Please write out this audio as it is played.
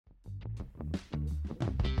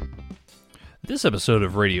This episode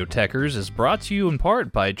of Radio Techers is brought to you in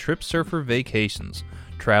part by Trip Surfer Vacations.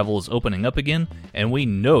 Travel is opening up again, and we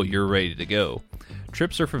know you're ready to go.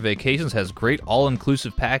 Trip Surfer Vacations has great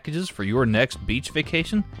all-inclusive packages for your next beach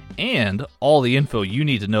vacation and all the info you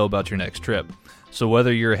need to know about your next trip. So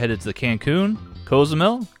whether you're headed to Cancun,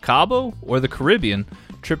 Cozumel, Cabo, or the Caribbean,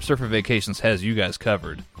 Trip Surfer Vacations has you guys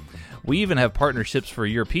covered. We even have partnerships for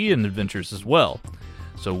European adventures as well.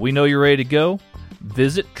 So we know you're ready to go.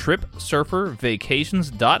 Visit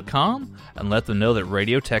TripSurferVacations.com and let them know that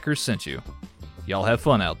Radio Techers sent you. Y'all have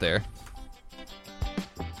fun out there.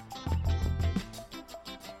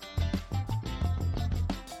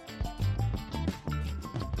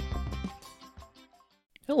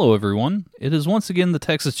 Hello everyone, it is once again the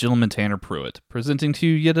Texas gentleman Tanner Pruitt, presenting to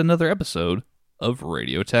you yet another episode of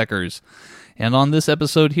Radio Techers. And on this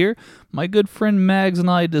episode here, my good friend Mags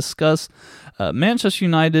and I discuss Manchester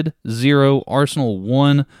United 0, Arsenal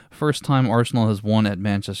 1. First time Arsenal has won at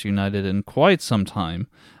Manchester United in quite some time.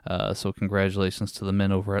 So congratulations to the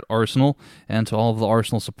men over at Arsenal and to all of the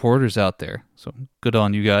Arsenal supporters out there. So good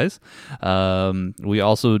on you guys. We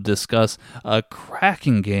also discuss a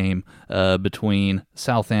cracking game between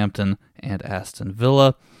Southampton and Aston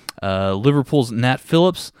Villa. Liverpool's Nat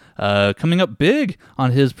Phillips coming up big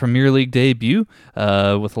on his Premier League debut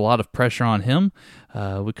with a lot of pressure on him.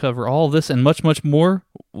 We cover all this and much, much more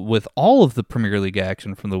with all of the Premier League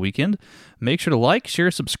action from the weekend. Make sure to like, share,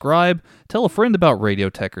 subscribe, tell a friend about Radio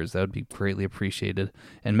Techers. That would be greatly appreciated.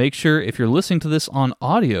 And make sure, if you're listening to this on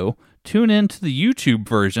audio, tune in to the YouTube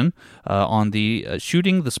version on the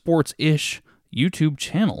Shooting the Sports-ish YouTube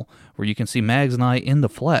channel, where you can see Mags and I in the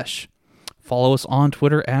flesh. Follow us on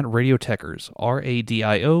Twitter at Radio Techers,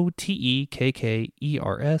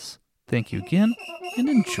 RADIOTEKKERS. Thank you again, and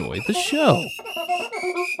enjoy the show.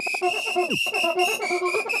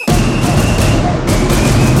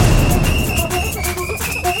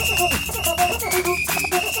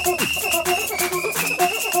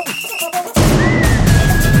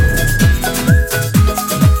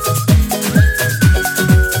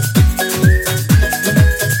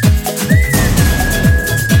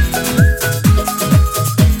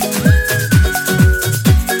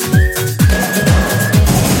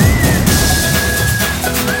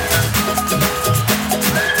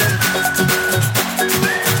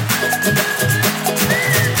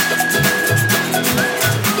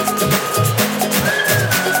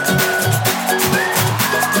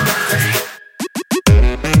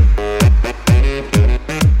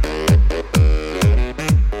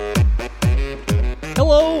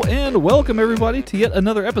 Welcome, everybody, to yet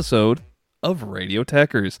another episode of Radio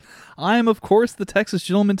Techers. I am, of course, the Texas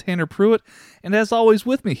gentleman Tanner Pruitt, and as always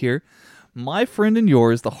with me here, my friend and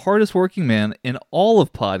yours, the hardest working man in all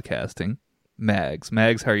of podcasting, Mags.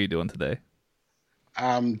 Mags, how are you doing today?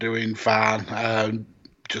 I'm doing fine.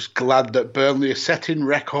 Just glad that Burnley are setting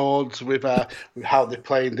records with how they're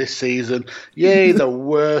playing this season. Yay, the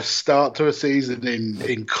worst start to a season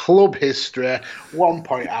in club history. 1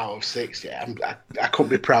 point out of 6. Yeah, I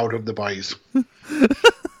couldn't be proud of the boys.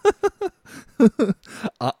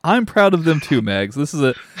 I'm proud of them too, Mags. This is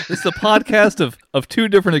a podcast of two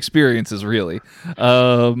different experiences, really.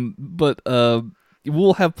 But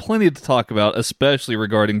we'll have plenty to talk about, especially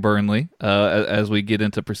regarding Burnley, as we get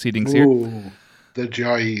into proceedings here. Ooh. The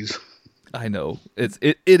joys. I know.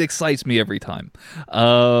 It excites me every time.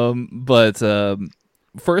 But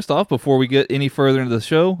first off, before we get any further into the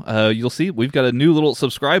show, you'll see we've got a new little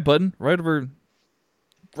subscribe button right over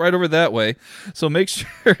that way. So make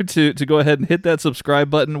sure to go ahead and hit that subscribe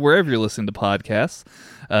button wherever you're listening to podcasts,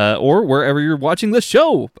 or wherever you're watching this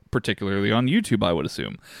show, particularly on YouTube, I would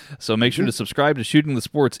assume. So make sure to subscribe to Shooting the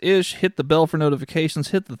Sports-ish, hit the bell for notifications,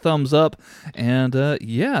 hit the thumbs up, and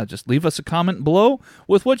just leave us a comment below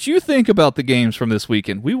with what you think about the games from this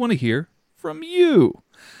weekend. We want to hear from you.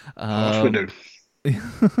 Yes, we do.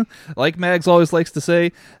 Like Mags always likes to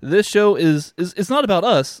say, this show is not about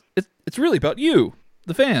us. It's really about you.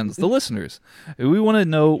 The fans, the listeners. We want to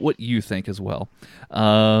know what you think as well.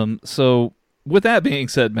 So, with that being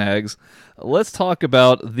said, Mags, let's talk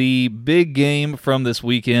about the big game from this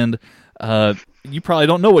weekend. You probably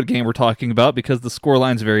don't know what game we're talking about because the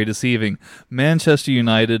scoreline's very deceiving. Manchester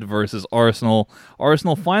United versus Arsenal.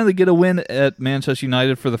 Arsenal finally get a win at Manchester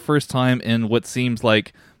United for the first time in what seems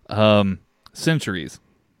like centuries.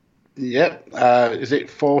 Yep. Is it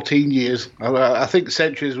 14 years? I think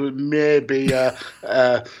centuries would maybe a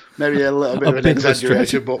little bit of an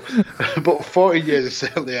exaggeration, but 14 years is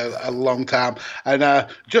certainly a long time. And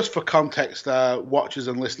just for context, watchers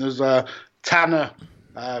and listeners, Tanner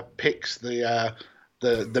picks the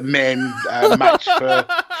the main match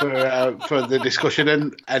for the discussion,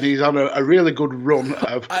 and he's on a really good run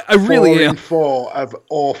of I really 4 am. in 4 of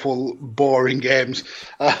awful, boring games.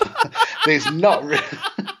 There's not really.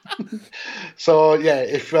 So yeah,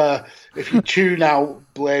 if you tune out,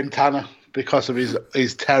 blame Tanner because of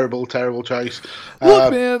his terrible choice.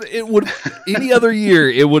 Look, man, it would any other year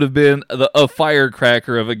it would have been a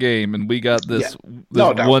firecracker of a game, and we got this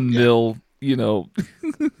No doubt, 1-0. You know,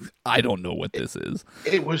 I don't know what this is.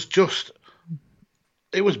 It was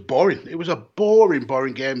boring. It was a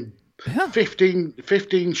boring game. Yeah.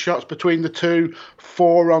 15 shots between the two,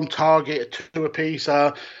 4 on target, 2 apiece.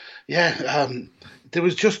 There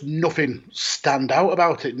was just nothing stand out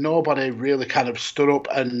about it. Nobody really kind of stood up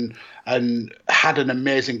and had an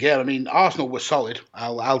amazing game. I mean, Arsenal were solid.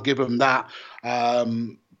 I'll give them that.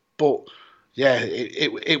 But yeah,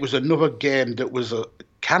 it was another game that was a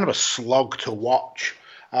kind of a slog to watch.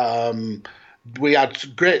 We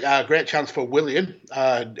had great chance for Willian,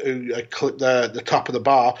 who clipped the top of the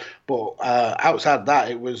bar, but outside that,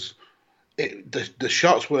 the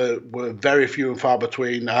shots were very few and far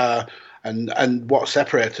between. And what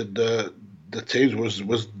separated the teams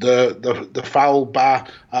was the foul by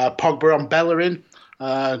Pogba on Bellerin,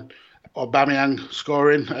 Aubameyang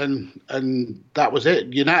scoring, and that was it.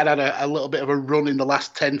 United had a little bit of a run in the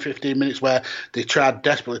last 10-15 minutes where they tried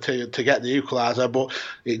desperately to get the equaliser, but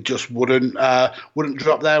it just wouldn't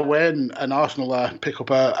drop their way, and Arsenal pick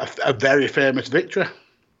up a very famous victory.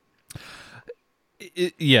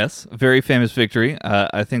 Yes, very famous victory.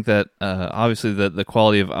 I think that obviously the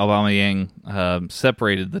quality of Aubameyang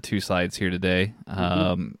separated the two sides here today.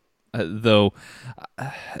 Though,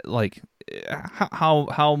 like,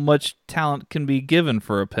 how much talent can be given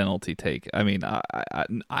for a penalty take? I mean,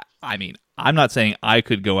 I mean, I'm not saying I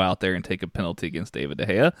could go out there and take a penalty against David De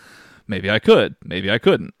Gea. Maybe I could. Maybe I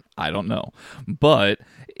couldn't. I don't know. But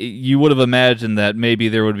you would have imagined that maybe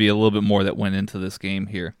there would be a little bit more that went into this game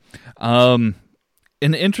here.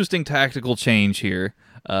 An interesting tactical change here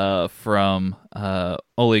from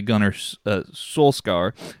Ole Gunnar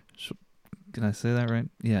Solskjaer. Can I say that right?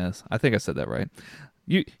 Yes, I think I said that right.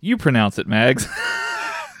 You pronounce it, Mags.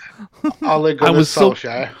 Ole Gunnar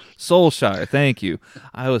Solskjaer. Solskjaer, thank you.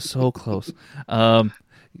 I was so close.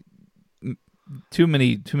 Too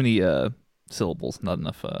many syllables, not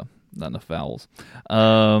enough vowels.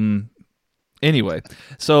 Anyway,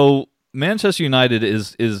 so Manchester United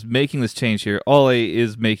is making this change here. Ole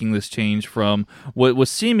is making this change from what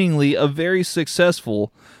was seemingly a very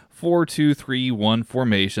successful 4-2-3-1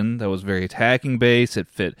 formation that was very attacking based. It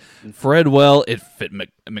fit Fred well. It fit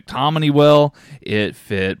McTominay well. It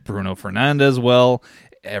fit Bruno Fernandes well.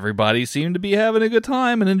 Everybody seemed to be having a good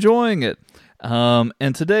time and enjoying it.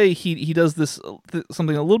 And today he does this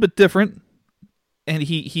something a little bit different, and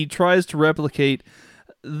he tries to replicate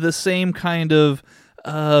the same kind of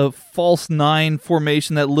false 9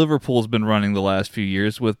 formation that Liverpool's been running the last few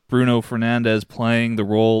years, with Bruno Fernandes playing the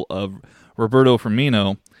role of Roberto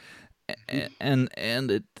Firmino. And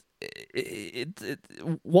it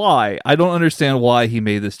why? I don't understand why he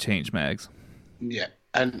made this change, Mags. Yeah,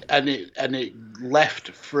 and it left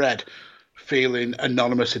Fred feeling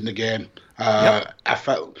anonymous in the game. Yep. I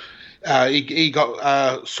felt he got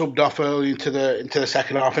subbed off early into the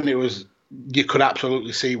second half, and you could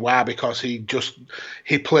absolutely see why, because he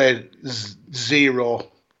played zero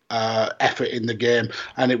effort in the game,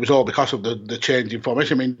 and it was all because of the change in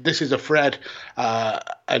formation. I mean, this is a Fred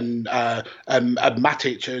and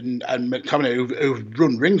Matic and McTominay who've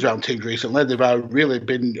run rings around teams recently. They've really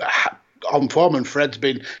been on form, and Fred's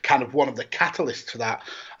been kind of one of the catalysts to that.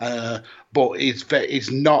 But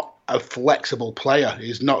he's not a flexible player.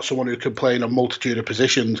 He's not someone who can play in a multitude of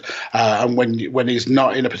positions. And when he's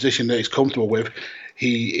not in a position that he's comfortable with,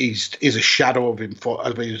 he's a shadow of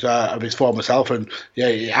his former self. And yeah,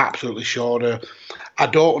 he absolutely showed. I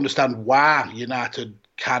don't understand why United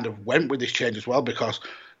kind of went with this change as well, because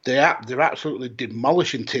they're absolutely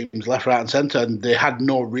demolishing teams left, right, and centre, and they had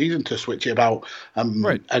no reason to switch it about.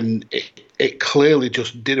 Right. And it clearly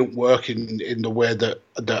just didn't work in the way that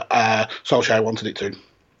Solskjaer wanted it to.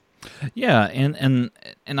 Yeah, and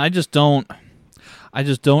I just don't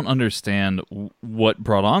understand what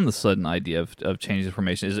brought on the sudden idea of changing the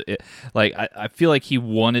formation. Is it like I feel like he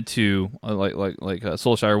wanted to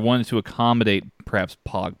Solskjaer wanted to accommodate perhaps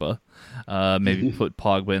Pogba, maybe put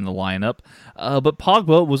Pogba in the lineup, but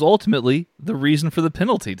Pogba was ultimately the reason for the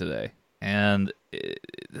penalty today, and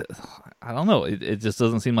I don't know. It just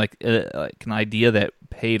doesn't seem like an idea that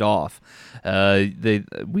paid off.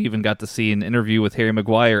 We even got to see an interview with Harry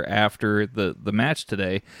Maguire after the match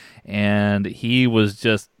today, and he was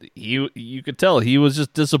just you could tell he was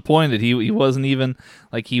just disappointed. He wasn't even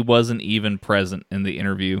present in the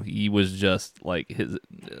interview. He was just like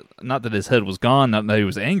not that his head was gone, not that he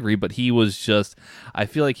was angry, but he was just, I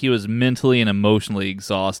feel like he was mentally and emotionally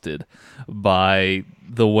exhausted by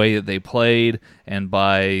the way that they played and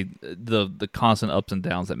by the constant ups and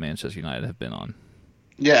downs that Manchester United have been on.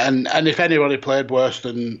 Yeah, and if anybody played worse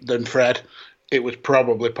than Fred, it was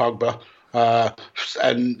probably Pogba.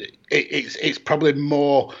 And it's probably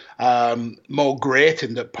more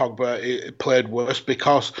grating that Pogba played worse,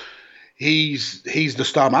 because he's the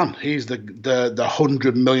star man. He's the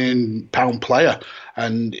 £100 million player,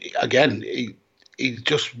 and again he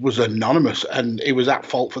just was anonymous, and he was at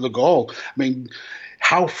fault for the goal. I mean,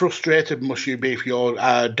 how frustrated must you be if you're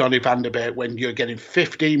Donny van de Beek when you're getting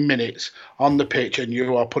 15 minutes on the pitch and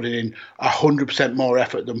you are putting in 100% more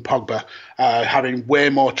effort than Pogba, having way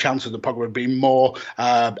more chances than Pogba, being more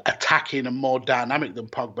attacking and more dynamic than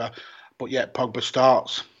Pogba, but yet Pogba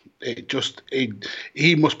starts.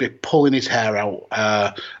 He must be pulling his hair out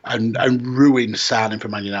and ruin signing for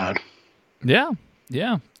Man United. Yeah.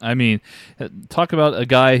 I mean, talk about a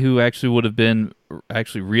guy who actually would have been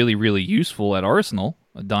really, really useful at Arsenal,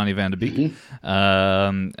 Donny van de Beek.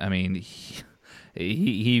 Mm-hmm. I mean,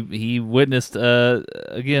 he witnessed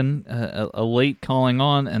again a late calling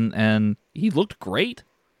on, and he looked great.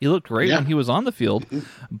 He looked great when he was on the field,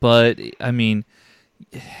 but I mean,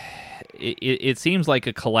 it seems like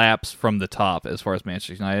a collapse from the top as far as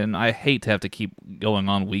Manchester United, and I hate to have to keep going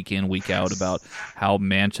on week in, week out about how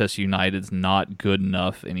Manchester United's not good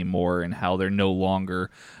enough anymore and how they're no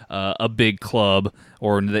longer a big club,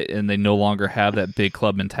 and they no longer have that big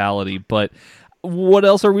club mentality. But what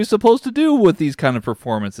else are we supposed to do with these kind of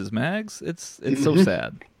performances, Mags? It's so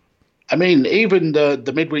sad. I mean, even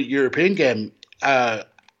the midweek European game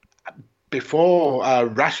before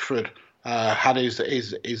Rashford had his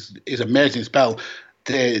amazing spell,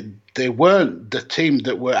 they weren't the team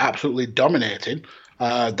that were absolutely dominating.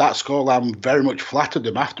 That scoreline very much flattered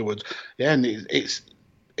them afterwards. Yeah, and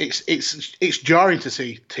it's jarring to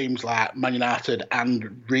see teams like Man United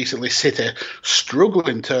and recently City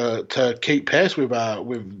struggling to keep pace with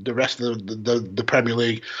the rest of the Premier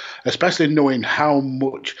League, especially knowing how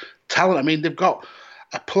much talent. I mean, they've got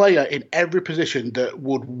a player in every position that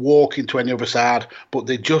would walk into any other side, but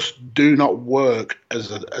they just do not work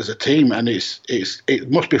as a team, and it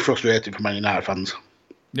must be frustrating for Man United fans.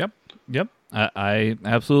 Yep. I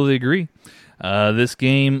absolutely agree. This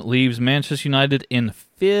game leaves Manchester United in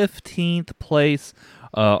 15th place.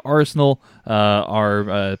 Arsenal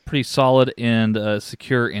are pretty solid and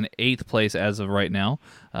secure in 8th place as of right now.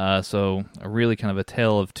 So really kind of a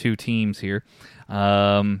tale of two teams here.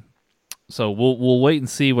 So we'll wait and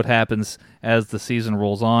see what happens as the season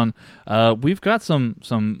rolls on. We've got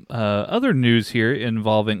some other news here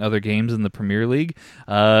involving other games in the Premier League.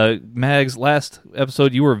 Mags, last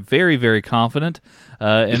episode you were very, very confident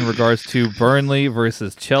in regards to Burnley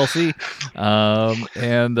versus Chelsea,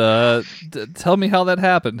 and tell me how that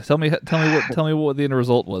happened. Tell me what the end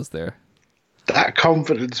result was there. That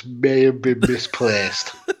confidence may have been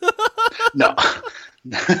misplaced. No.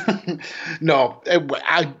 No,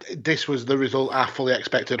 this was the result I fully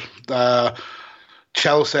expected.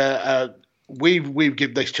 Chelsea, we've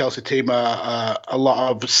given this Chelsea team a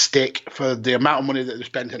lot of stick for the amount of money that they've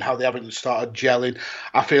spent and how they haven't started gelling.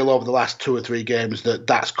 I feel over the last 2 or 3 games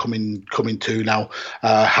that's coming to now.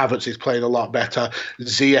 Havertz is playing a lot better.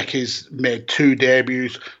 Ziyech has made 2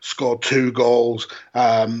 debuts, scored 2 goals.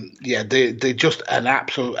 They're just an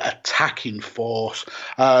absolute attacking force.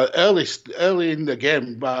 Early in the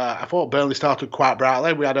game, I thought Burnley started quite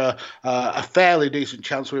brightly. We had a fairly decent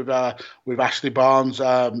chance with Ashley Barnes.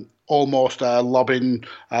 Almost lobbing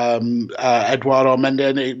Eduardo Mendy,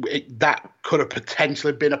 and that could have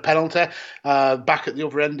potentially been a penalty. Back at the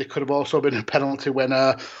other end, it could have also been a penalty when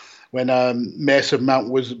Mason Mount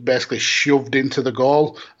was basically shoved into the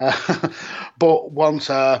goal. But once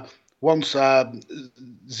Ziyech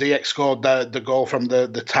scored the goal from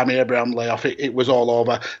the Tammy Abraham layoff, it was all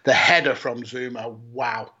over. The header from Zuma,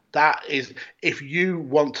 wow. That is, if you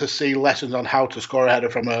want to see lessons on how to score a header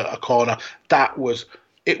from a corner,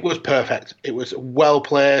 it was perfect. It was well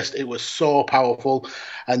placed. It was so powerful.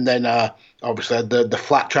 And then, obviously, the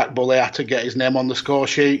flat track bully had to get his name on the score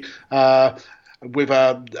sheet with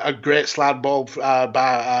a great slide ball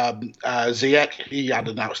by Ziyech. He had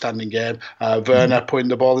an outstanding game. Werner putting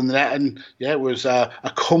the ball in the net. And, yeah, it was a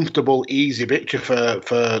comfortable, easy victory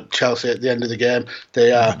for Chelsea at the end of the game.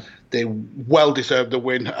 they well deserved the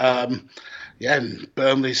win. And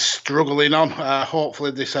Burnley's struggling on.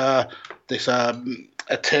 Hopefully, this a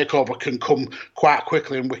takeover can come quite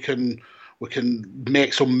quickly, and we can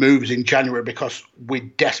make some moves in January because we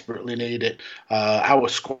desperately need it. Our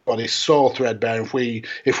squad is so threadbare.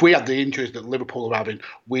 If we had the injuries that Liverpool are having,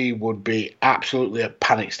 we would be absolutely at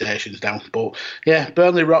panic stations now. But yeah,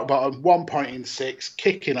 Burnley rock bottom, 1 point in 6,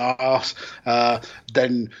 kicking our arse.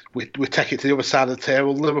 Then we take it to the other side of the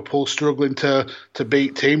table. Liverpool struggling to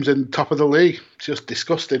beat teams in top of the league. It's just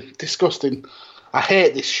disgusting. Disgusting. I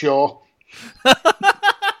hate this show.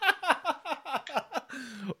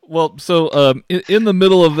 Well, so in the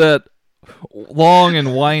middle of that long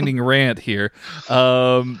and winding rant here,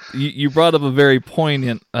 you brought up a very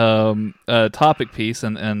poignant topic piece,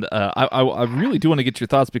 and I really do want to get your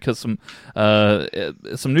thoughts because some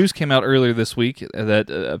news came out earlier this week that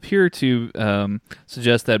appear to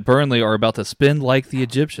suggest that Burnley are about to spin like the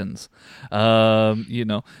Egyptians. That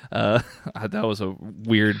was a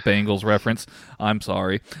weird Bengals reference. I'm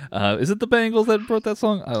sorry. Is it the Bengals that wrote that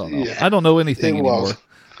song? I don't know. Yeah, I don't know anything anymore. Was.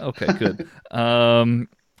 Okay, good.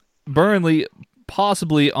 Burnley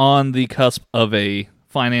possibly on the cusp of a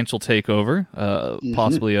financial takeover,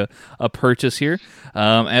 possibly a purchase here.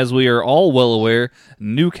 As we are all well aware,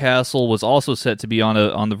 Newcastle was also set to be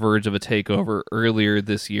on the verge of a takeover earlier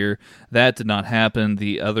this year. That did not happen.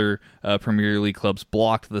 The other Premier League clubs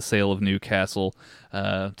blocked the sale of Newcastle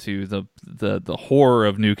to the horror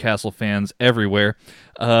of Newcastle fans everywhere.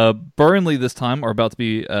 Burnley this time are about to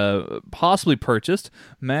be possibly purchased.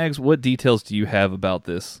 Mags, what details do you have about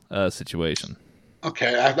this situation?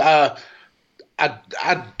 Okay,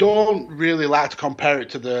 I don't really like to compare it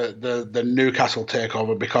to the Newcastle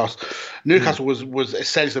takeover because Newcastle was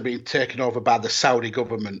essentially being taken over by the Saudi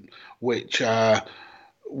government, which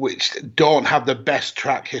don't have the best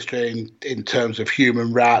track history in terms of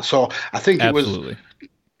human rights. So I think it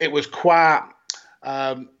was quite.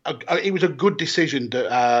 It was a good decision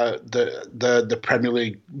that the Premier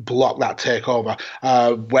League blocked that takeover,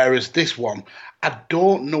 whereas this one, I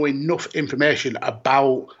don't know enough information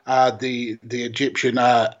about the Egyptian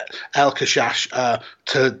El Kashash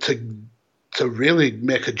to really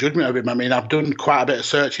make a judgment of him. I mean, I've done quite a bit of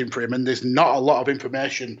searching for him, and there's not a lot of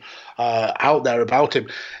information out there about him.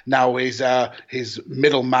 Now he's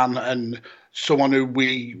middleman and someone who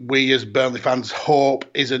we as Burnley fans hope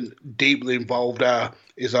isn't deeply involved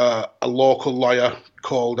is a local lawyer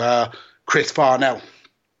called Chris Farnell.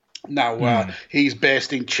 Now he's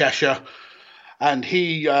based in Cheshire, and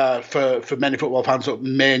he for many football fans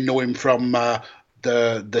may know him from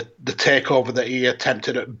the takeover that he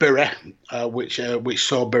attempted at Bury, which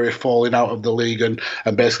saw Bury falling out of the league and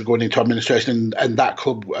basically going into administration. And that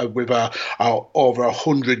club with over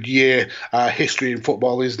 100-year history in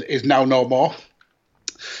football is now no more.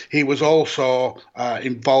 He was also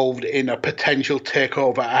involved in a potential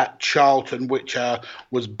takeover at Charlton, which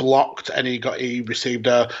was blocked, and he received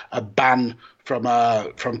a ban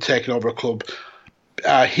from taking over a club.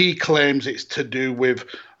 He claims it's to do with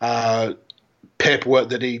paperwork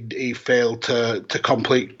that he failed to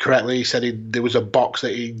complete correctly. He said there was a box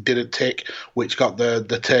that he didn't tick, which got the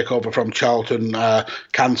takeover from Charlton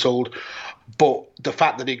cancelled. But the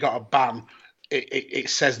fact that he got a ban, it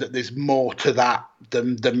says that there's more to that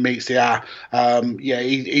than meets the eye.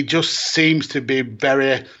 He just seems to be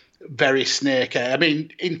very, very snaky. I mean,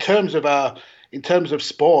 in terms of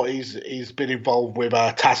sport, he's been involved with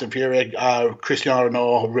Tyson Fury,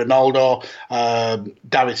 Cristiano Ronaldo,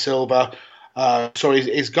 David Silva. So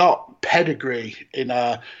he's got pedigree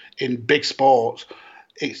in big sports.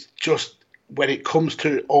 It's just when it comes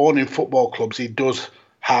to owning football clubs, he does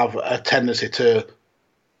have a tendency to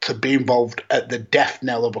be involved at the death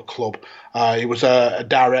knell of a club. He was a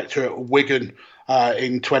director at Wigan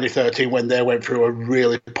in 2013 when they went through a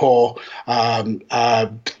really poor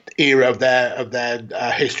era of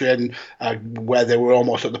their history, and where they were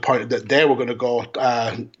almost at the point that they were going to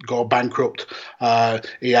go bankrupt.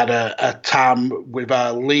 He had a time with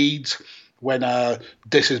Leeds when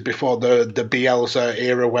this is before the Bielsa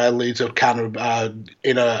era, where Leeds are kind of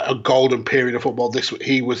in a golden period of football.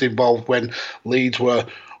 He was involved when Leeds were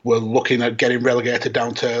looking at getting relegated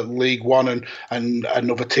down to League One, and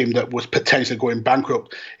another team that was potentially going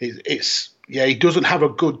bankrupt. He doesn't have a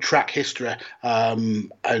good track history,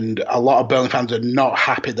 and a lot of Burnley fans are not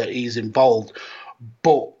happy that he's involved.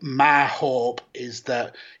 But my hope is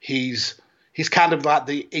that he's kind of like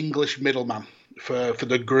the English middleman for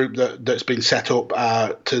the group that's been set up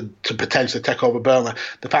to potentially take over Burnley.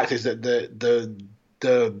 The fact is that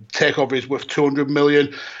the takeover is worth 200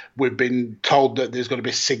 million. We've been told that there's going to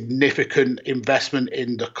be significant investment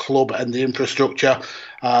in the club and the infrastructure.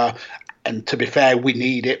 And to be fair, we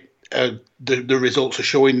need it. The results are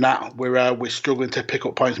showing that we're struggling to pick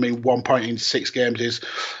up points. I mean, 1 point in 6 games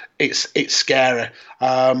it's scary.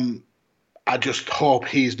 I just hope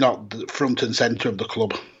he's not the front and centre of the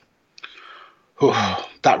club.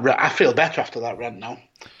 I feel better after that rant now.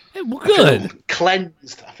 Hey, well, good. I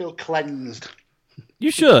feel cleansed.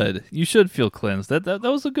 You should. You should feel cleansed. That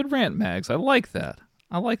was a good rant, Mags. I like that.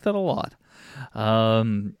 I like that a lot.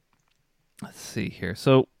 Let's see here.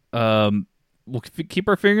 So we'll keep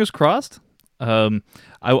our fingers crossed.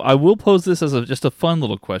 I will pose this as just a fun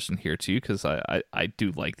little question here to you, because I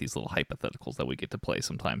do like these little hypotheticals that we get to play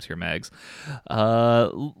sometimes here, Mags.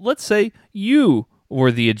 Let's say you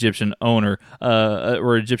were the Egyptian owner,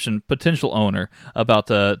 or Egyptian potential owner, about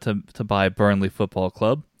to buy Burnley Football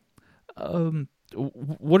Club.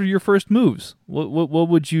 What are your first moves? What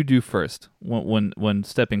would you do first when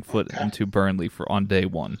stepping foot into Burnley on day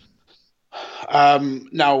one?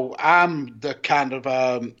 Now, I'm the kind of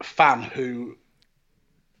fan who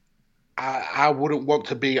I wouldn't want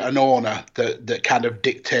to be an owner that kind of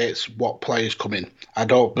dictates what players come in. I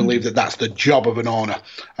don't believe that that's the job of an owner.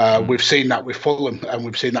 We've seen that with Fulham, and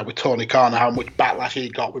we've seen that with Tony Khan, how much backlash he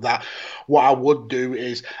got with that. What I would do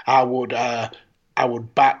is I would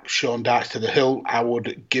back Sean Dykes to the hill. I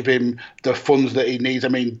would give him the funds that he needs. I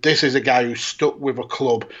mean, this is a guy who stuck with a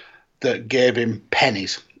club that gave him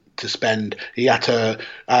pennies to spend. He had to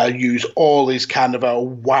use all his kind of a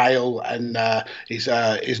wile and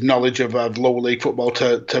his knowledge of lower league football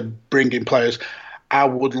to bring in players. I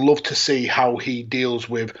would love to see how he deals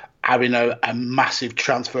with having a massive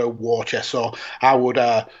transfer war chest. So I would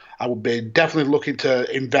be definitely looking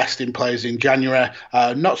to invest in players in January.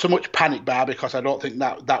 Not so much panic buy, because I don't think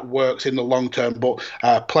that works in the long term, but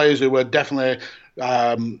players who are definitely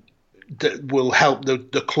that will help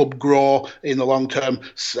the club grow in the long term.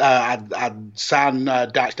 I'd sign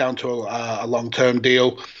Dykes down to a long-term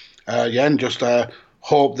deal. And just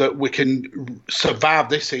hope that we can survive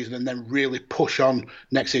this season and then really push on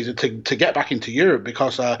next season to get back into Europe,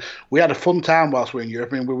 because we had a fun time whilst we were in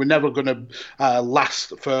Europe. I mean, we were never going to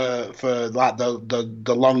last for like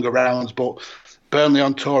the longer rounds, but Burnley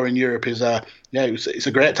on tour in Europe is it's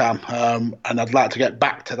a great time, and I'd like to get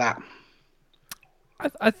back to that.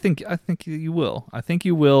 I think you will. I think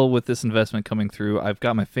you will with this investment coming through. I've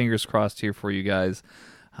got my fingers crossed here for you guys.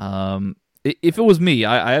 If it was me,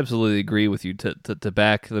 I absolutely agree with you to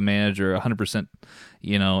back the manager 100%.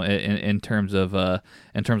 You know, in terms of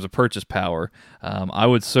purchase power, I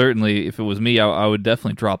would certainly, if it was me, I would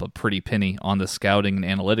definitely drop a pretty penny on the scouting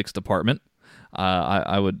and analytics department.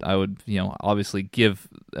 I would obviously give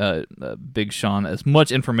Big Sean as much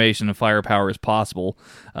information and firepower as possible.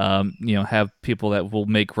 Have people that will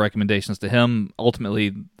make recommendations to him.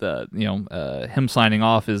 Ultimately, him signing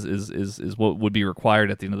off is what would be required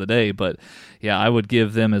at the end of the day. But yeah, I would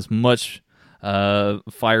give them as much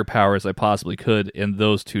firepower as I possibly could in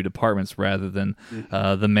those two departments, rather than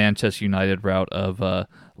the Manchester United route of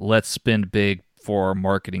let's spend big for our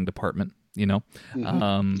marketing department.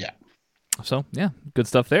 So, yeah, good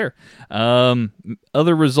stuff there.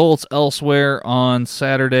 Other results elsewhere on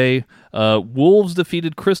Saturday. Wolves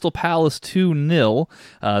defeated Crystal Palace 2-0.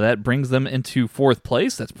 That brings them into 4th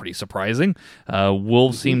place. That's pretty surprising.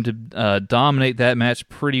 Wolves seemed to dominate that match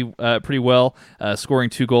pretty well, scoring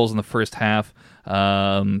 2 goals in the first half.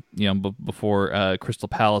 Before Crystal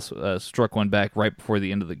Palace struck one back right before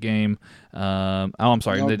the end of the game. I'm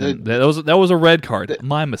sorry, they didn't. That was a red card.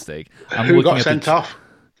 My mistake. Who got sent off?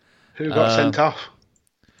 Who got sent off?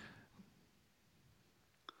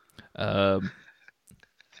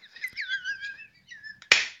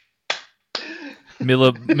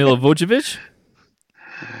 Milovojevic?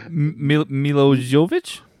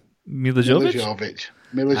 Milojevic.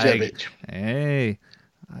 Hey.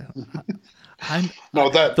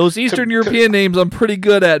 Those Eastern European names I'm pretty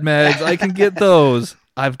good at, Mags. I can get those.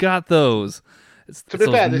 I've got those. To be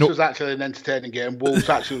fair, this was actually an entertaining game. Wolves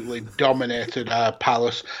absolutely dominated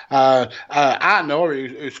Palace. Art Nouri,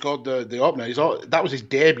 who scored the opener, that was his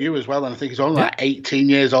debut as well, and I think he's only like 18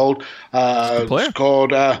 years old.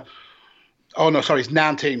 Scored. He's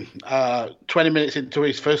 19. 20 minutes into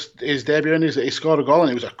his debut, and he scored a goal,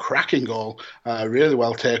 and it was a cracking goal. Really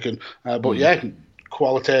well taken.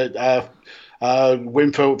 Quality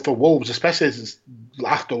win for Wolves, especially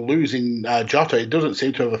after losing Jota. It doesn't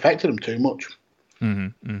seem to have affected them too much.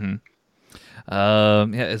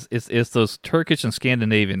 It's those Turkish and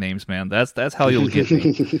Scandinavian names, man. That's how you'll get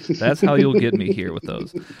me. That's how you'll get me here with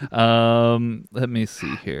those. Let me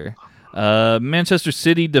see here. Manchester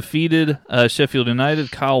City defeated Sheffield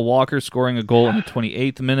United. Kyle Walker scoring a goal in the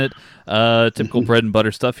 28th minute. Typical bread and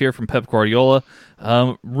butter stuff here from Pep Guardiola.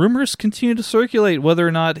 Rumors continue to circulate whether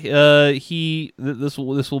or not this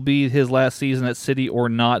will be his last season at City or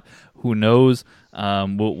not. Who knows?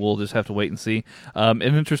 We'll just have to wait and see. An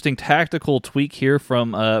interesting tactical tweak here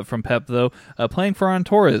from Pep though. Playing Ferran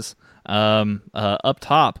Torres up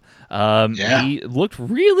top. He looked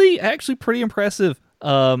really actually pretty impressive.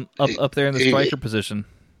 Up there in the striker position.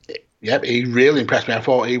 Yep, he really impressed me. I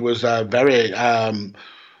thought he was very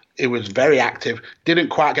active. Didn't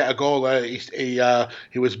quite get a goal. He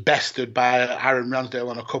was bested by Aaron Ramsdale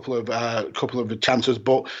on a couple of chances,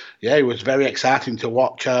 but yeah, it was very exciting to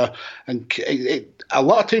watch. And a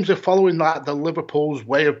lot of teams are following like the Liverpool's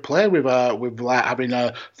way of play with like having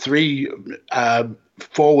three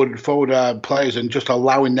forward players and just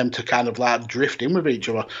allowing them to kind of like drift in with each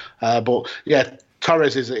other. But yeah.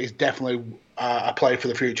 Torres is definitely a player for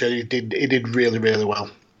the future. He did really, really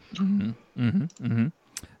well. Mm-hmm, mm-hmm, mm-hmm.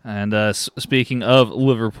 And speaking of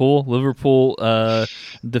Liverpool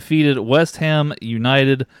defeated West Ham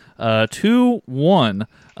United 2-1.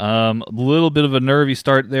 A little bit of a nervy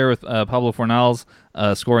start there with Pablo Fornals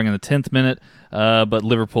scoring in the 10th minute, but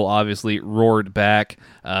Liverpool obviously roared back,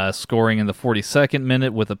 scoring in the 42nd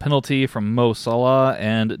minute with a penalty from Mo Salah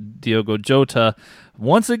and Diogo Jota.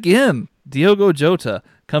 Once again, Diogo Jota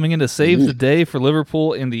coming in to save the day for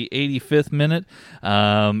Liverpool in the 85th minute.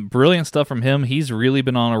 Brilliant stuff from him. He's really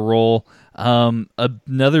been on a roll.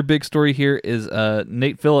 Another big story here is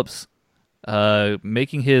Nate Phillips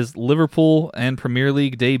making his Liverpool and Premier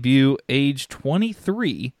League debut age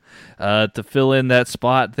 23 to fill in that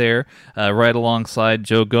spot there right alongside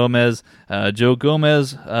Joe Gomez. Joe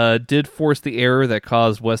Gomez did force the error that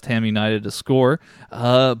caused West Ham United to score,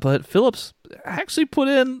 but Phillips actually put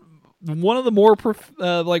in one of the more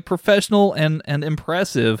professional and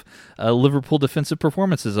impressive Liverpool defensive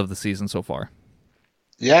performances of the season so far.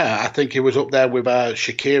 Yeah, I think he was up there with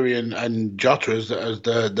Shaqiri and Jota as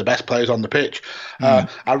the best players on the pitch. I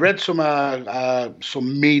read some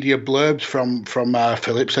media blurbs from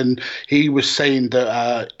Phillips, and he was saying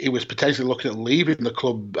that he was potentially looking at leaving the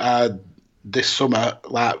club this summer,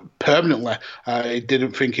 like permanently. He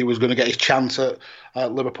didn't think he was going to get his chance at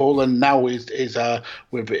Liverpool, and now he's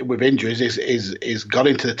with injuries, he's got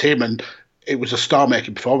into the team, and it was a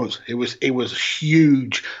star-making performance. It was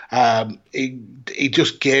huge. He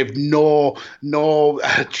just gave no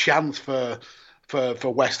chance for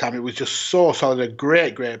West Ham. It was just so solid. A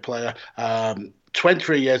great player.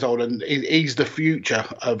 23 years old, and he's the future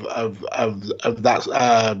of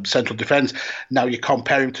that central defence. Now you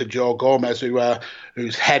compare him to Joe Gomez,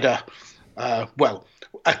 whose header,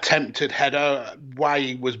 attempted header, why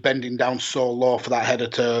he was bending down so low for that header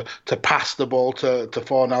to pass the ball to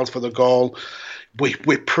Fornals for the goal. We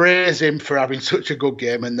praise him for having such a good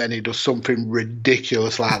game, and then he does something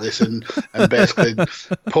ridiculous like this and basically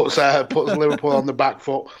puts Liverpool on the back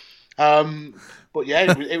foot. But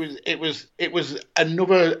yeah, it was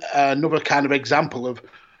another kind of example of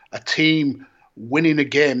a team winning a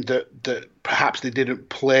game that perhaps they didn't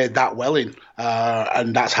play that well in,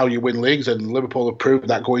 and that's how you win leagues. And Liverpool have proved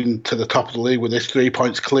that going to the top of the league with this 3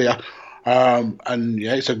 points clear. And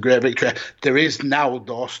yeah, it's a great victory. There is now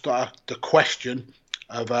though the question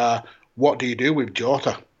of what do you do with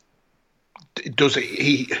Jota? Does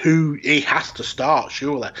he has to start?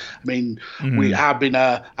 Surely. I mean, I've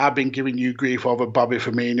been giving you grief over Bobby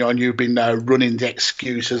Firmino, and you've been running the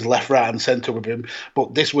excuses left, right, and centre with him.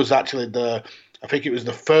 But this was actually I think it was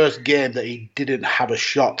the first game that he didn't have a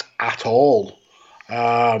shot at all.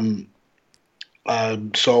 So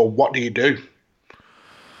what do you do?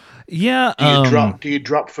 Yeah, do you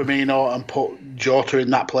drop Firmino and put Jota in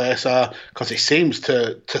that place? Because he seems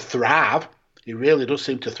to thrive. He really does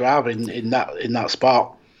seem to thrive in that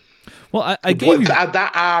spot. Well, I gave you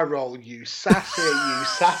that eye roll, you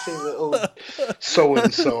sassy little so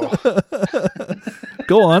and so.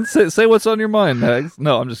 Go on, say what's on your mind, Mags.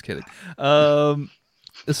 No, I'm just kidding.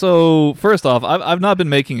 So first off, I've not been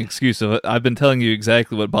making excuses. I've been telling you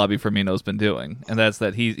exactly what Bobby Firmino's been doing, and that's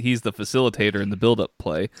that he's the facilitator in the build-up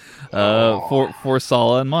play for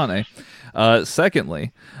Salah and Mane.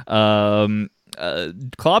 Secondly,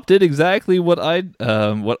 Klopp did exactly what I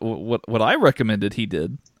recommended he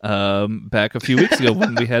did back a few weeks ago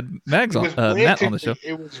when we had Matt on the show.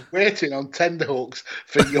 It was waiting on tenterhooks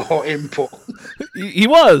for your input. He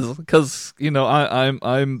was, because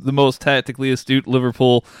I'm the most tactically astute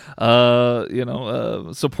Liverpool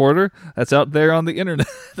supporter that's out there on the internet.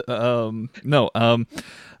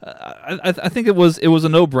 I think it was a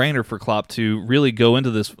no-brainer for Klopp to really go into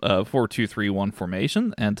this 4-2-3-1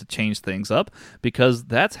 formation and to change things up, because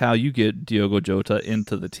that's how you get Diogo Jota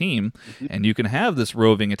into the team, and you can have this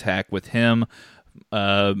roving attack with him,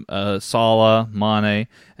 Salah, Mane,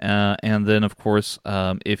 and then of course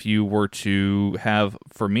if you were to have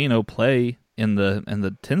Firmino play in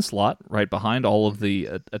the 10 slot right behind all of the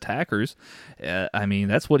attackers, I mean,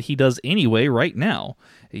 that's what he does anyway right now.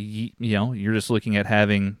 You're just looking at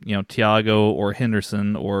having Thiago or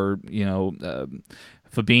Henderson or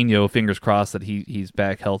Fabinho, fingers crossed that he's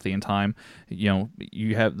back healthy in time.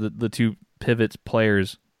 You have the two pivots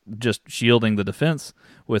players just shielding the defense,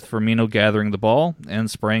 with Firmino gathering the ball and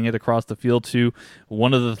spraying it across the field to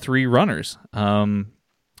one of the three runners. I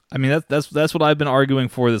mean, that's what I've been arguing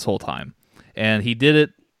for this whole time. And he did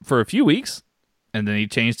it for a few weeks, and then he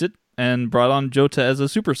changed it and brought on Jota as a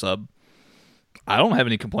super sub. I don't have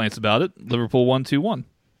any complaints about it. Liverpool won 2-1.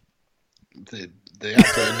 They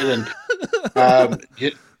absolutely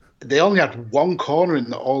didn't. They only had one corner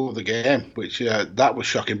in all of the game, which that was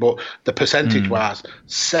shocking. But the percentage-wise,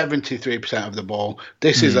 73% of the ball.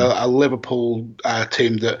 This is a Liverpool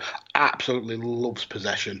team that absolutely loves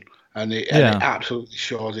possession. And it absolutely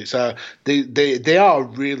shows. It's they are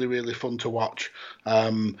really, really fun to watch,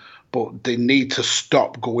 but they need to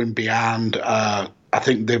stop going beyond. I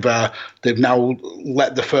think they've now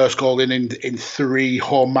let the first goal in 3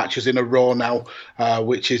 home matches in a row now,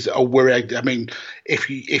 which is a worry. I mean, if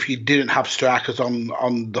you didn't have strikers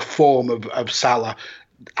on the form of Salah,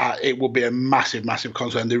 it would be a massive, massive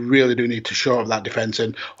concern. They really do need to shore up that defence,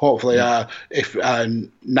 and hopefully, if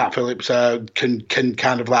Nat Phillips can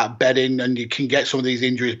kind of like bed in, and you can get some of these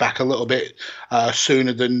injuries back a little bit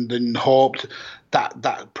sooner than hoped,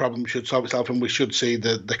 that problem should solve itself, and we should see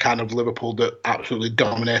the kind of Liverpool that absolutely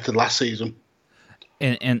dominated last season.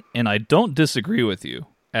 And I don't disagree with you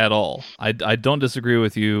at all. I don't disagree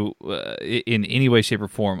with you in any way, shape, or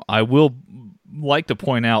form. I will like to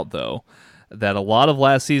point out, though, that a lot of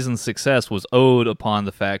last season's success was owed upon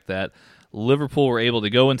the fact that Liverpool were able to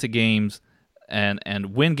go into games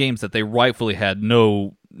and win games that they rightfully had that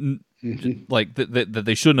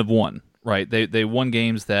they shouldn't have won. Right? They won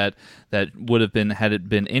games that would have been, had it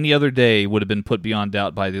been any other day, would have been put beyond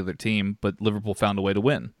doubt by the other team, but Liverpool found a way to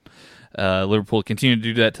win. Liverpool continue to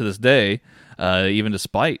do that to this day, even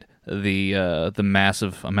despite the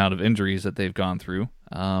massive amount of injuries that they've gone through.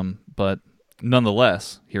 But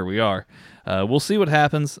nonetheless, here we are. We'll see what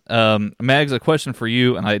happens. Mags, a question for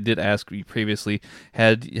you, and I did ask you previously,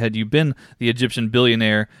 had you been the Egyptian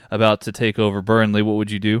billionaire about to take over Burnley, what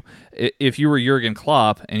would you do? If you were Jurgen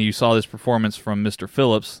Klopp and you saw this performance from Mr.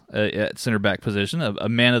 Phillips at center back position, a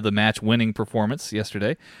man of the match winning performance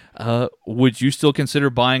yesterday, would you still consider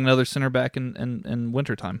buying another center back in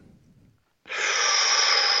wintertime?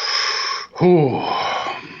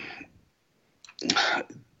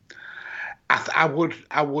 I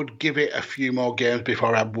would give it a few more games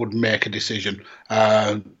before I would make a decision.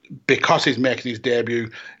 Because he's making his debut,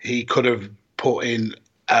 he could have put in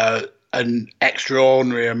an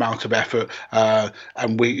extraordinary amount of effort,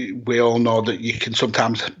 and we all know that you can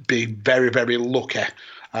sometimes be very, very lucky.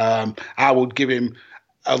 I would give him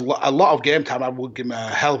a lot of game time. I would give him a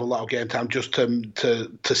hell of a lot of game time just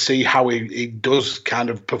to see how he does kind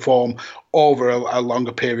of perform over a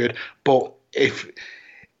longer period. But if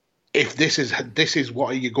this is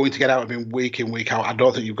what you're going to get out of him week in, week out, I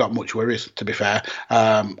don't think you've got much worries, to be fair.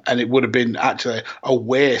 And it would have been actually a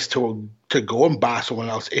waste to go and buy someone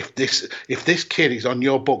else. If this kid is on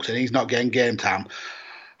your books and he's not getting game time,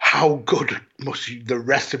 how good must the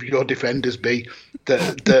rest of your defenders be?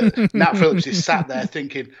 That Nat Phillips is sat there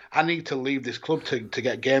thinking, I need to leave this club to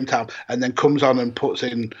get game time, and then comes on and puts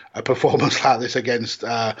in a performance like this against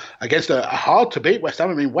a hard to beat West Ham.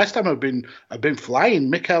 I mean, West Ham have been flying.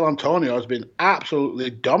 Mikel Antonio has been absolutely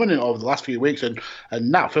dominant over the last few weeks, and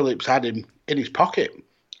Nat Phillips had him in his pocket.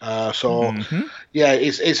 Yeah,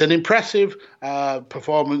 it's an impressive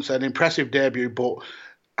performance, an impressive debut, but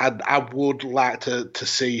I would like to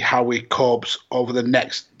see how he copes over the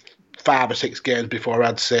next 5 or 6 games before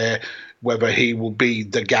I'd say whether he will be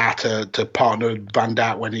the guy to partner Van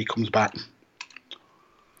Dijk when he comes back.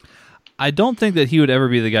 I don't think that he would ever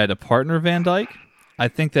be the guy to partner Van Dijk. I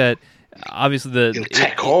think that obviously he'll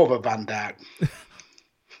take over Van Dijk.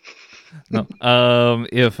 No,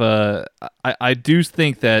 I do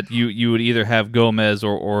think that you would either have Gomez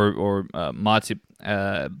or Matip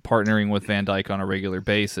partnering with Van Dijk on a regular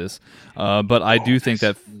basis, but I do think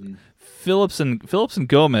that Phillips and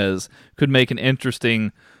Gomez could make an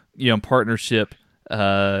interesting partnership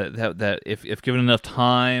that if given enough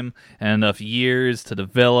time and enough years to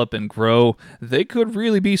develop and grow, they could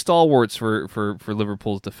really be stalwarts for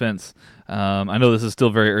Liverpool's defense. I know this is still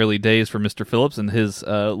very early days for Mr. Phillips and his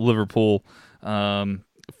Liverpool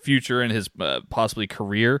future and his possibly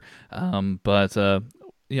career, but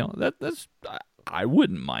that's I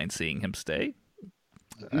wouldn't mind seeing him stay.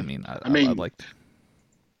 I mean, I'd like to.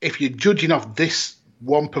 If you're judging off this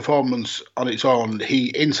one performance on its own, he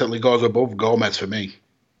instantly goes above Gomez for me.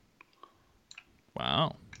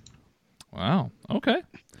 Wow. Okay.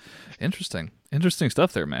 Interesting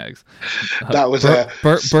stuff there, Mags. That was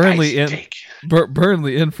Burnley in.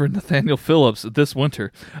 Burnley in for Nathaniel Phillips this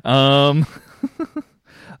winter. Let's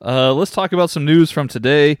talk about some news from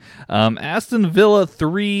today. Aston Villa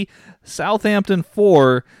 3, Southampton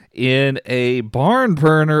 4 in a barn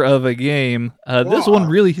burner of a game. This one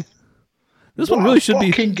really should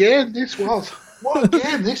be. Game this was. What a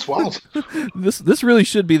game this was. This really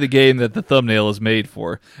should be the game that the thumbnail is made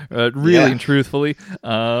for. And truthfully.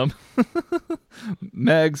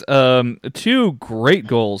 Megs, 2 great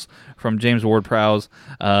goals from James Ward-Prowse.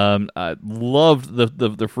 I loved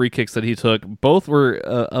the free kicks that he took. Both were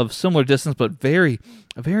of similar distance, but very,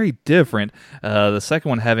 very different. The second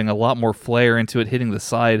one having a lot more flair into it, hitting the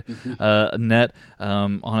side net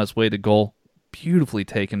on its way to goal. Beautifully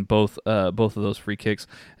taken, both of those free kicks.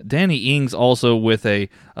 Danny Ings also with a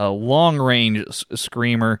long-range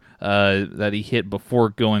screamer that he hit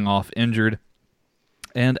before going off injured.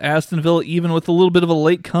 And Aston Villa, even with a little bit of a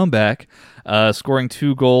late comeback, scoring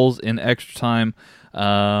 2 goals in extra time.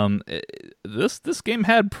 This game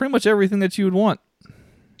had pretty much everything that you would want.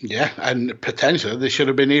 Yeah, and potentially there should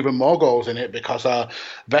have been even more goals in it because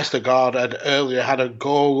Vestergaard had earlier had a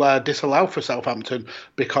goal disallowed for Southampton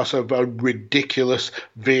because of a ridiculous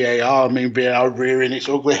VAR. I mean, VAR rearing its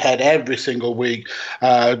ugly head every single week.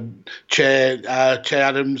 Che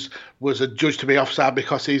Adams was adjudged to be offside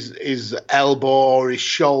because his elbow or his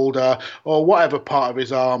shoulder or whatever part of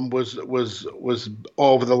his arm was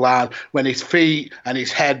over the line, when his feet and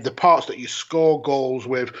his head, the parts that you score goals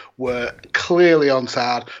with, were clearly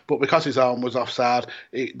onside, but because his arm was offside,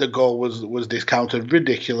 the goal was discounted.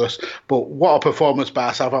 Ridiculous. But what a performance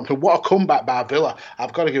by Southampton. What a comeback by Villa.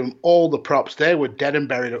 I've got to give them all the props. They were dead and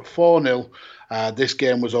buried at 4-0. This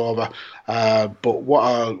game was over, but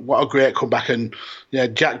what a great comeback! And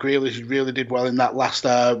Jack Grealish really did well in that last,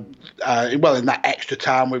 in that extra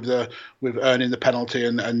time with earning the penalty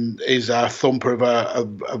and his thumper of a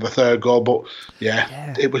third goal. But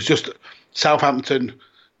it was just Southampton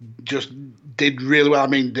just did really well. I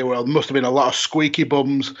mean, must have been a lot of squeaky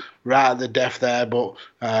bums right at the death there, but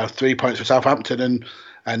 3 points for Southampton,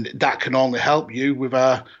 and that can only help you with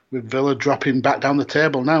Villa dropping back down the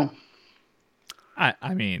table now.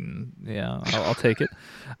 I mean, yeah, I'll take it.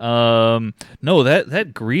 No,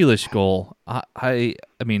 that Grealish goal, I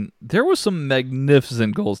mean, there was some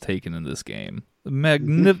magnificent goals taken in this game.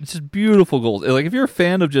 Just beautiful goals. Like, if you're a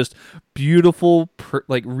fan of just beautiful,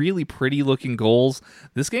 really pretty looking goals,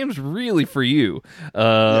 this game's really for you.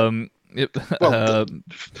 Four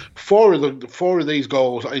of these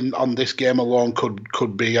goals on this game alone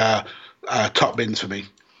could be top bins for me.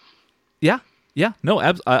 Yeah, no,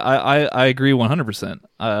 I agree 100%.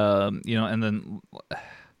 And then,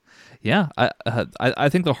 I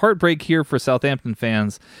think the heartbreak here for Southampton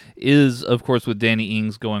fans is, of course, with Danny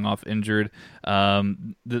Ings going off injured.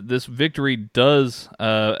 This victory does,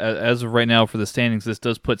 as of right now for the standings, this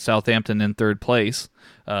does put Southampton in third place,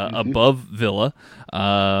 above Villa.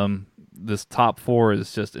 This top 4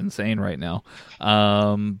 is just insane right now.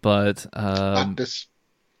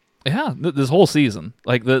 Yeah, this whole season,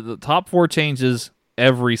 like the top 4 changes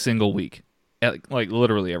every single week, like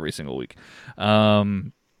literally every single week.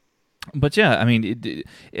 But yeah, I mean,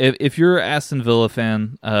 if you're an Aston Villa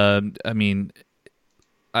fan, I mean,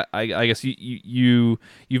 I guess you've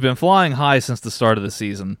been flying high since the start of the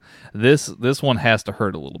season. This one has to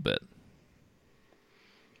hurt a little bit.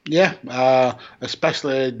 Yeah,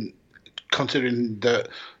 especially considering that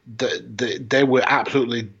they were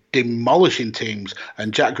absolutely demolishing teams,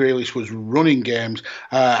 and Jack Grealish was running games,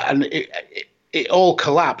 and it all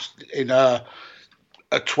collapsed in a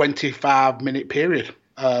 25-minute period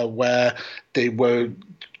where they were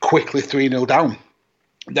quickly 3-0 down.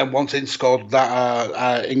 Then once Ings scored that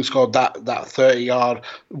 30-yard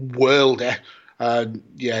worldie,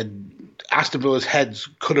 Aston Villa's heads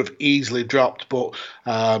could have easily dropped, but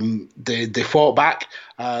they fought back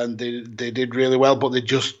and they did really well. But they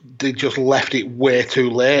just left it way too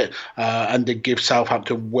late, and they give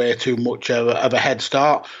Southampton way too much of a head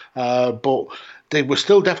start. But they were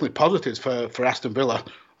still definitely positives for Aston Villa.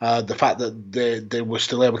 the fact that they were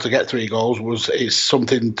still able to get 3 goals is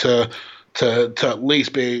something to at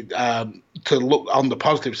least be to look on the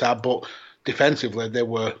positive side. But defensively, they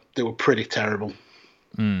were pretty terrible.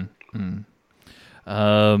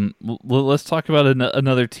 Let's talk about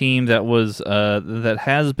another team that was that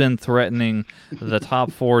has been threatening the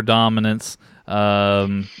top 4 dominance.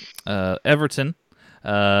 Everton.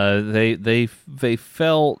 They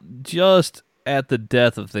fell just at the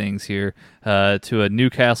death of things here to a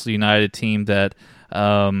Newcastle United team that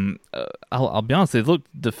I'll be honest, they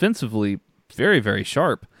looked defensively very, very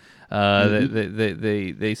sharp.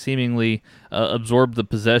 They seemingly absorbed the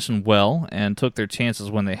possession well and took their chances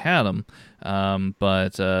when they had them.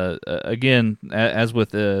 But again, as with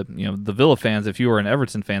the Villa fans, if you are an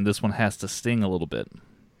Everton fan, this one has to sting a little bit.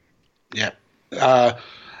 Yeah,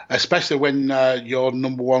 especially when your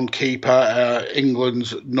number one keeper,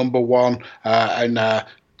 England's number one and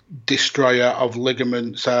destroyer of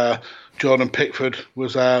ligaments, Jordan Pickford,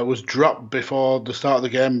 was dropped before the start of the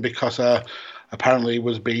game because apparently he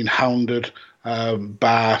was being hounded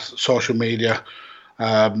by social media.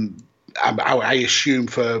 I assume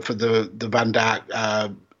for the Van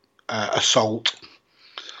Dijk assault.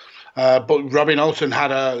 But Robin Olsen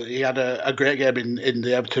had a great game in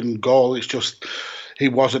the Everton goal. It's just he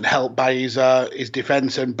wasn't helped by his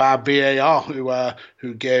defence and by VAR,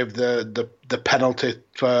 who gave the penalty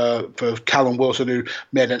for Callum Wilson, who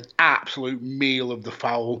made an absolute meal of the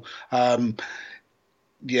foul. I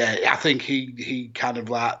think he kind of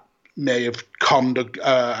like may have conned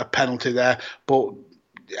a penalty there, but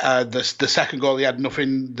the second goal, he had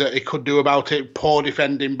nothing that he could do about it. Poor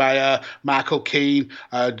defending by Michael Keane,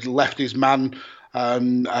 left his man.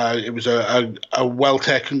 It was a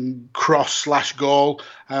well-taken cross/goal.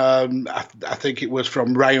 I think it was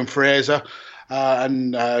from Ryan Fraser.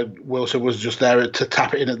 And Wilson was just there to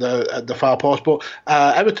tap it in at the far post. But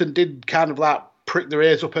Everton did kind of like prick their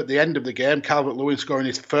ears up at the end of the game. Calvert-Lewin scoring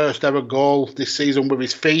his first ever goal this season with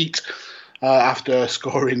his feet after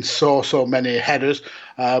scoring so many headers.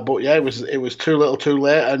 But yeah, it was too little, too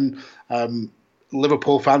late, and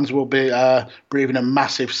Liverpool fans will be breathing a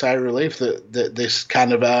massive sigh of relief that this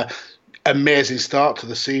kind of amazing start to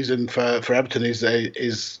the season for Everton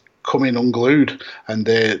is coming unglued, and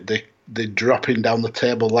they're dropping down the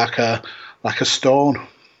table like a stone.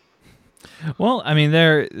 Well, I mean,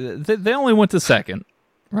 they only went to second,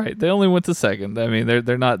 right? They only went to second. I mean,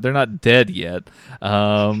 they're not dead yet.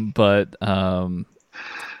 But I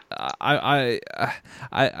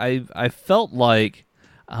felt like,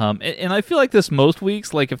 and I feel like this most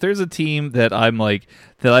weeks. Like, if there's a team that I'm like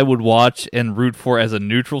that I would watch and root for as a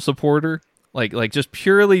neutral supporter, like just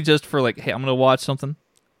purely just for like, hey, I'm gonna watch something.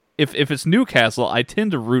 If it's Newcastle, I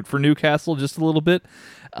tend to root for Newcastle just a little bit.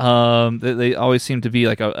 They always seem to be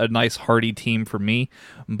like a nice hearty team for me,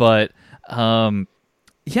 but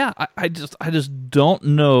yeah, I just don't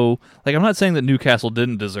know. Like, I'm not saying that Newcastle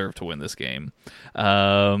didn't deserve to win this game,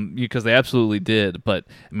 because they absolutely did. But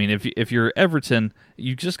I mean, if you're Everton,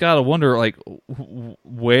 you just gotta wonder, like,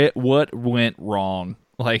 what went wrong.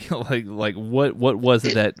 Like what was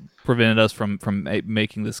it that prevented us from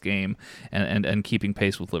making this game and keeping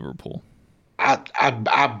pace with Liverpool?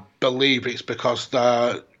 I believe it's because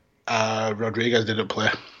Rodriguez didn't play.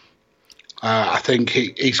 I think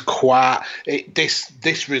he's quite.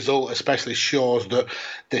 This result especially shows that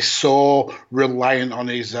they're so reliant on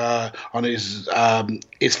his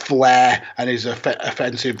flair and his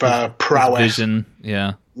offensive prowess. His vision,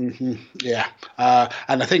 yeah. Mm-hmm, yeah,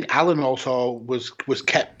 and I think Allen also was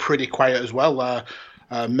kept pretty quiet as well.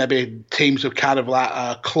 Maybe teams have kind of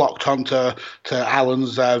like clocked onto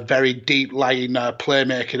Allen's very deep lying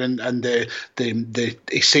playmaking, and they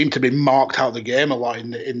seem to be marked out of the game a lot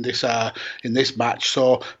in this match.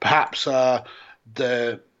 So perhaps the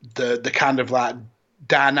kind of like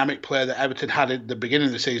dynamic play that Everton had at the beginning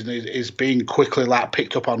of the season is being quickly like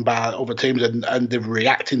picked up on by other teams, and they're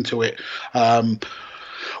reacting to it.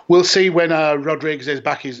 We'll see when Rodriguez is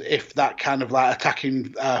back, if that kind of like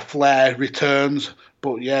attacking flair returns.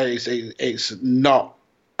 But yeah, it's not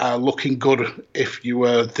looking good if you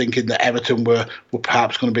were thinking that Everton were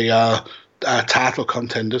perhaps going to be title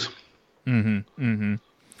contenders. Mm-hmm.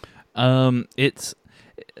 Mm-hmm.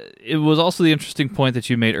 It was also the interesting point that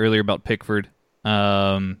you made earlier about Pickford.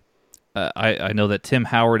 I know that Tim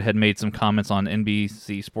Howard had made some comments on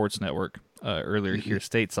NBC Sports Network earlier here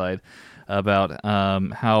stateside about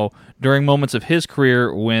how during moments of his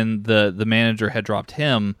career when the manager had dropped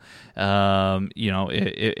him,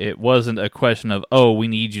 it wasn't a question of, oh, we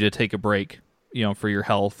need you to take a break, for your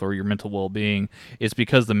health or your mental well-being. It's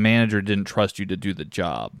because the manager didn't trust you to do the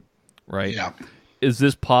job, right? Yeah. Is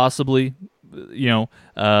this possibly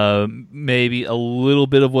maybe a little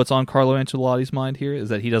bit of what's on Carlo Ancelotti's mind here is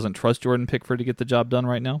that he doesn't trust Jordan Pickford to get the job done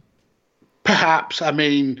right now? Perhaps. I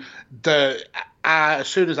mean, as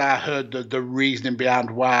soon as I heard the reasoning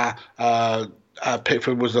behind why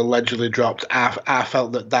Pickford was allegedly dropped, I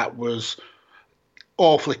felt that was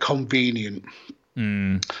awfully convenient.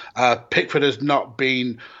 Pickford has not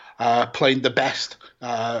been playing the best.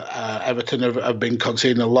 Everton have been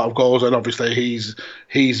conceding a lot of goals, and obviously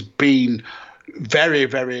he's been very,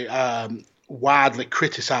 very widely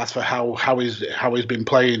criticised for how he's been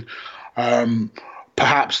playing.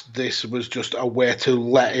 Perhaps this was just a way to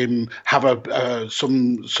let him have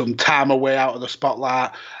some time away out of the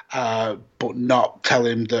spotlight, but not tell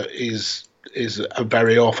him that he's a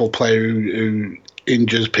very awful player who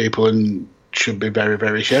injures people and should be very,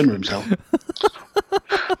 very ashamed of himself.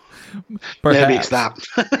 Perhaps. Maybe it's that.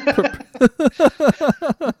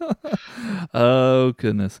 Oh,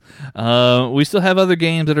 goodness. We still have other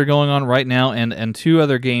games that are going on right now, and two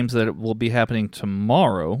other games that will be happening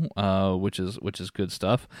tomorrow, which is good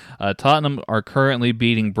stuff. Tottenham are currently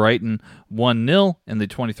beating Brighton 1-0 in the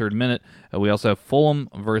 23rd minute. We also have Fulham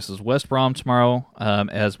versus West Brom tomorrow,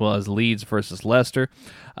 as well as Leeds versus Leicester.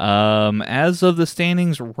 As of the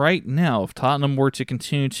standings right now, if Tottenham were to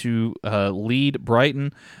continue to lead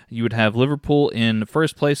Brighton, you would have Liverpool in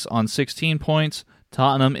first place on 16 points,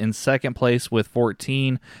 Tottenham in second place with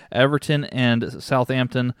 14, Everton and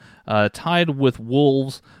Southampton tied with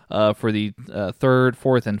Wolves for the third,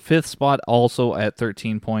 fourth, and fifth spot, also at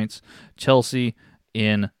 13 points, Chelsea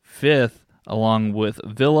in fifth, along with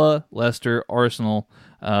Villa, Leicester, Arsenal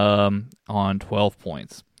on 12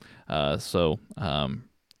 points.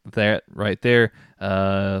 That right there,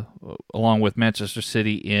 along with Manchester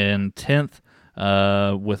City in 10th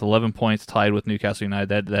with 11 points, tied with Newcastle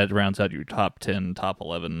United. That rounds out your top 10, top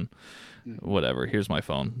 11, whatever. Here's my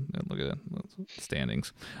phone. Look at that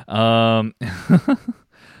standings.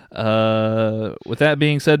 With that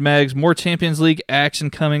being said, Mags, more Champions League action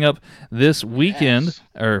coming up this weekend,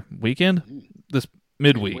 this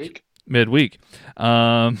midweek. Let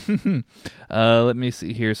me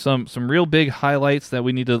see here. Some real big highlights that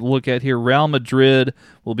we need to look at here. Real Madrid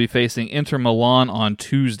will be facing Inter Milan on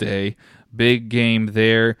Tuesday. Big game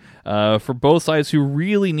there for both sides who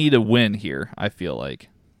really need a win here, I feel like.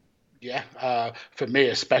 Yeah, for me,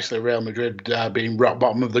 especially Real Madrid being rock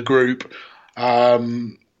bottom of the group.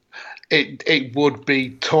 It would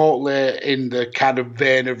be totally in the kind of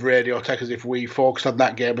vein of Radio Tech as if we focused on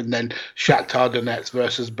that game, and then Shakhtar Donetsk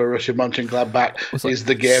versus Borussia Mönchengladbach is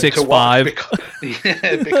the game 6-5. to watch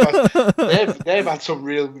because they've had some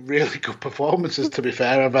really good performances, to be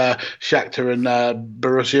fair, of Shakhtar and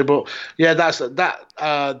Borussia. But yeah, that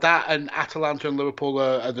and Atalanta and Liverpool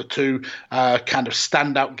are the two kind of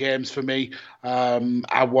standout games for me.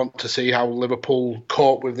 I want to see how Liverpool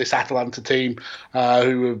cope with this Atalanta team,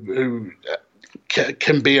 who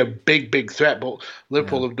can be a big threat. But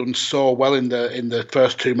Liverpool have done so well in the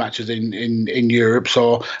first two matches in Europe,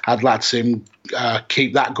 so I'd like to see them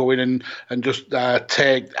keep that going and just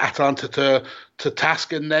take Atalanta to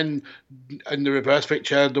task, and then in the reverse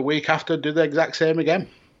fixture the week after do the exact same again.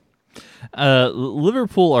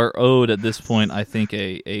 Liverpool are owed at this point, I think,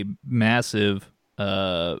 a massive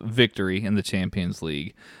victory in the Champions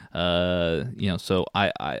League. So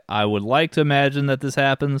I would like to imagine that this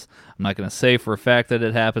happens. I'm not going to say for a fact that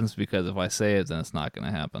it happens, because if I say it, then it's not going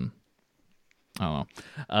to happen. I don't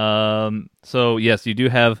know. So yes, you do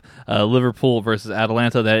have Liverpool versus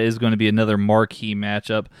Atalanta. That is going to be another marquee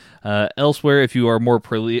matchup. Elsewhere, if you are more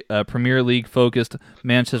Premier League focused,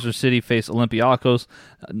 Manchester City face Olympiacos.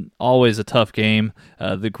 Always a tough game.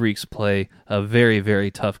 The Greeks play a very,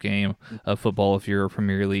 very tough game of football if you're a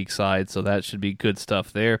Premier League side, so that should be good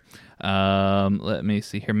stuff there. Let me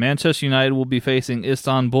see here. Manchester United will be facing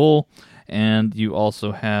Istanbul, and you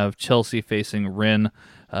also have Chelsea facing Rennes.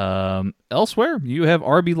 Elsewhere, you have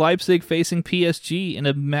RB Leipzig facing PSG in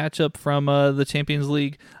a matchup from the Champions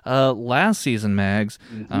League last season, Mags.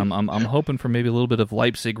 I'm hoping for maybe a little bit of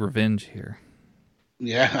Leipzig revenge here.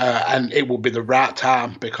 Yeah, and it will be the right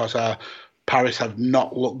time because Paris have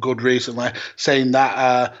not looked good recently. Saying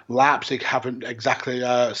that, Leipzig haven't exactly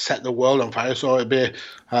set the world on fire, so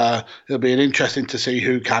it'll be interesting to see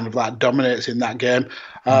who kind of like dominates in that game.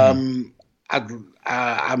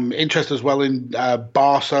 I'm interested as well in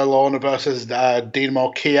Barcelona versus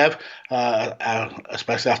Dynamo Kiev,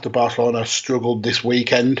 especially after Barcelona struggled this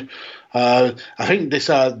weekend. I think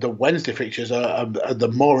the Wednesday fixtures are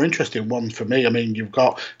the more interesting ones for me. I mean, you've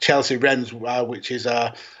got Chelsea Rennes, which is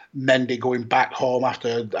Mendy going back home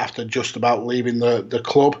after just about leaving the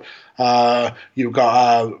club. You've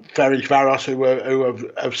got Ferencvaros who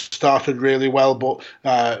have started really well, but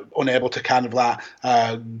unable to kind of like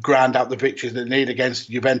grind out the victories they need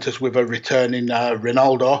against Juventus with a returning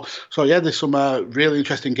Ronaldo. So yeah, there's some really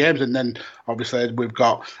interesting games, and then obviously we've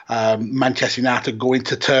got Manchester United going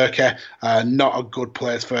to Turkey. Not a good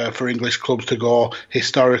place for English clubs to go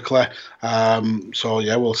historically. So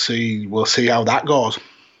yeah, we'll see how that goes.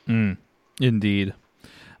 Indeed.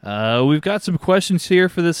 We've got some questions here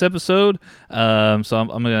for this episode, so I'm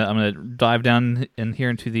gonna dive down in here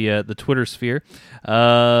into the Twitter sphere.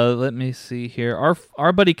 Let me see here.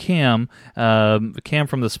 Our buddy Cam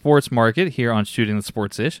from the Sports Market here on Shooting the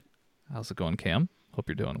Sports-ish. How's it going, Cam? Hope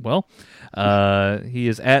you're doing well. He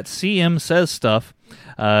is at CM Says Stuff.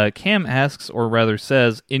 Cam asks, or rather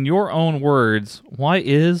says, in your own words, why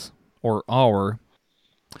is or are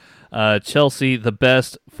Chelsea the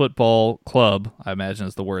best football club? I imagine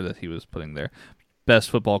is the word that he was putting there. Best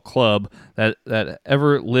football club that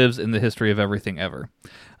ever lives in the history of everything ever.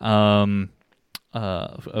 Of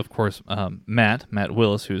course, Matt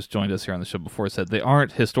Willis, who's joined us here on the show before, said they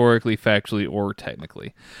aren't historically, factually, or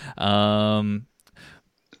technically.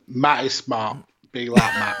 Matt is smart. Be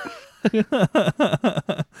like Matt.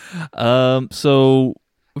 So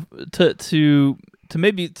to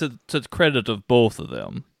maybe to credit of both of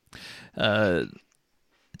them,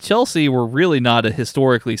 Chelsea were really not a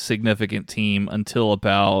historically significant team until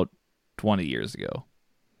about 20 years ago,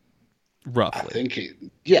 roughly. I think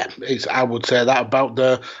I would say that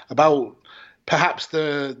about perhaps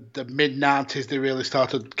the mid 90s they really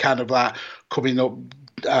started kind of like coming up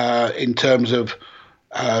in terms of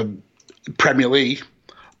Premier League.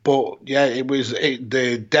 But yeah,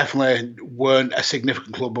 they definitely weren't a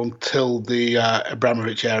significant club until the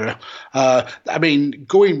Abramovich era. I mean,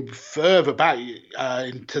 going further back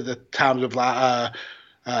into the times of like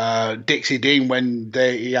Dixie Dean, when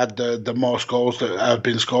he had the most goals that have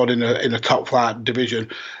been scored in a top flight division,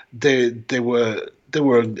 they were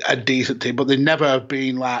a decent team, but they never have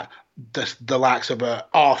been like the likes of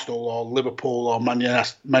Arsenal or Liverpool or Man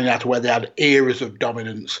United, where they had eras of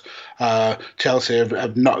dominance. Chelsea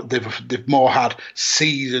have not. They've more had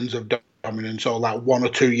seasons of dominance, or like 1 or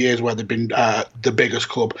 2 years where they've been the biggest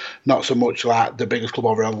club. Not so much like the biggest club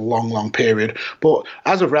over a long period. But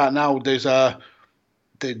as of right now, they're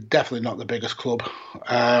definitely not the biggest club.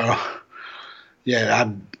 I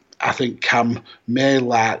think Cam may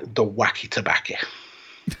like the wacky tobacco.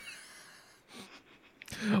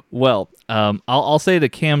 Well, I'll say to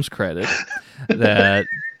Cam's credit that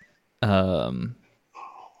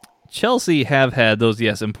Chelsea have had those,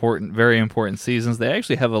 very important seasons. They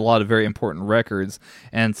actually have a lot of very important records.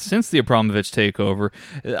 And since the Abramovich takeover,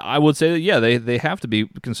 I would say that, they have to be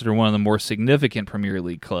considered one of the more significant Premier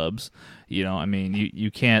League clubs. You know, I mean,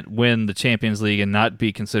 you can't win the Champions League and not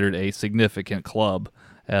be considered a significant club.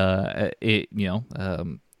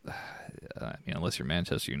 Unless you're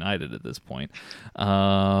Manchester United at this point.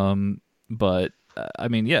 But I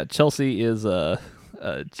mean, yeah, Chelsea is I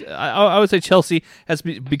would say Chelsea has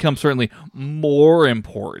become certainly more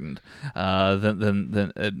important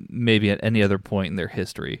than maybe at any other point in their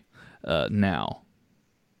history now.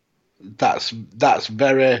 That's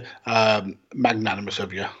very magnanimous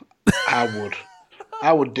of you.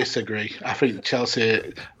 I would disagree. I think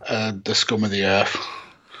Chelsea are the scum of the earth.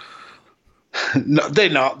 No, they're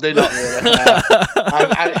not really.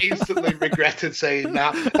 I instantly regretted saying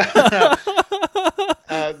that.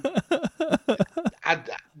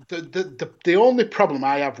 The only problem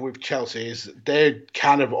I have with Chelsea is they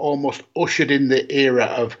kind of almost ushered in the era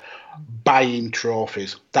of buying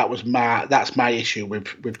trophies. That's my issue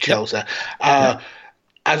with Chelsea.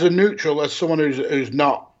 As a neutral, as someone who's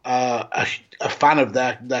not a fan of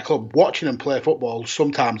their club, watching them play football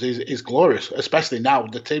sometimes is glorious, especially now.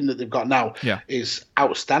 The team that they've got now is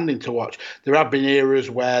outstanding to watch. There have been eras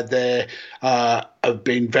where they have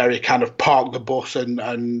been very kind of park the bus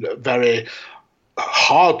and very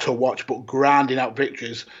hard to watch, but grinding out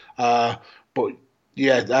victories. They're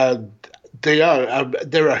a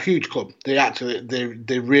huge club.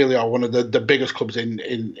 They really are one of the biggest clubs in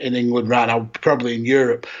England right now, probably in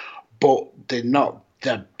Europe, but they're not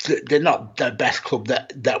the best club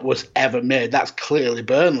that was ever made. That's clearly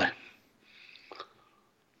Burnley.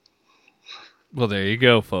 Well, there you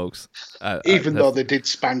go, folks. Even though they did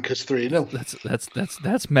spank us 3-0.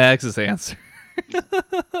 That's Max's answer.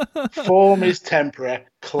 Form is temporary,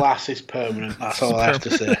 class is permanent. That's all I have to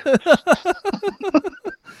say.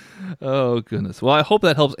 Oh goodness. Well, I hope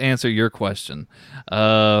that helps answer your question.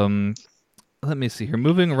 let me see here.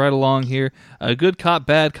 Moving right along here. Good Cop,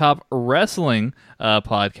 Bad Cop Wrestling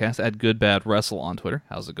podcast at Good Bad Wrestle on Twitter.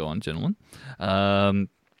 How's it going, gentlemen?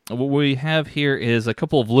 What we have here is a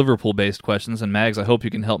couple of Liverpool-based questions, and Mags, I hope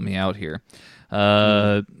you can help me out here.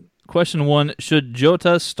 Question 1, should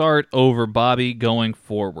Jota start over Bobby going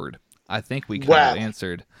forward? I think we kind of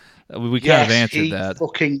answered. We kind of answered that.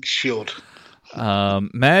 Fucking should.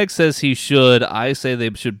 Mag says he should. I say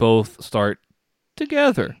they should both start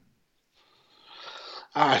together.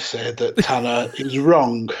 I said that Tanner is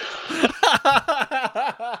wrong.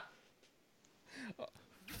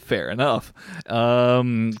 Fair enough.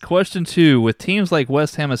 Question 2: with teams like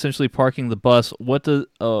West Ham essentially parking the bus, what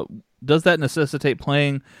does that necessitate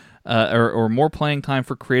playing or more playing time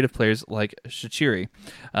for creative players like Shaqiri?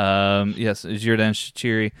 Yes, Xherdan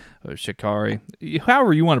Shaqiri or Shaqiri,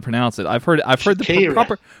 however you want to pronounce it. I've heard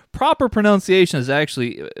the proper pronunciation is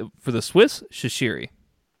actually for the Swiss Shaqiri.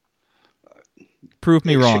 Prove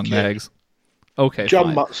me wrong, Shakira. Mags. Okay,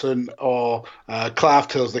 John Motson or Clive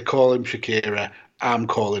Tills, they call him Shakira. I'm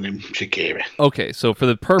calling him Shaqiri. Okay, so for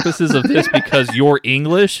the purposes of this, because you're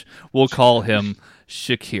English, we'll call him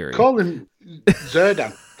Shaqiri. Call him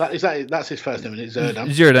Xherdan. That's his first name, isn't it?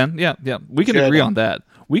 Xherdan. Xherdan, yeah. We can agree on that.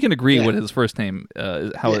 We can agree what his first name,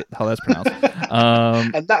 how that's pronounced.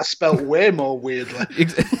 And that's spelled way more weirdly.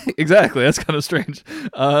 Exactly, that's kind of strange.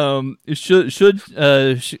 Should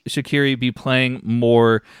Shaqiri be playing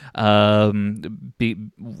more against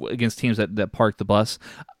teams that park the bus?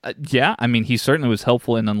 Yeah, I mean, he certainly was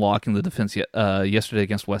helpful in unlocking the defense yesterday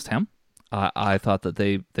against West Ham. I thought that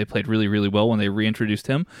they played really, really well when they reintroduced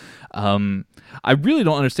him. I really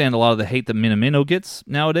don't understand a lot of the hate that Minamino gets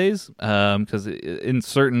nowadays, because in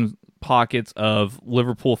certain pockets of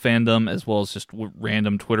Liverpool fandom, as well as just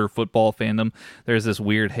random Twitter football fandom, there's this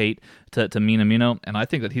weird hate to Minamino, and I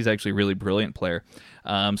think that he's actually a really brilliant player.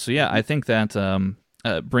 So yeah, I think that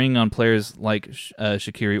bringing on players like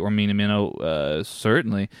Shaqiri or Minamino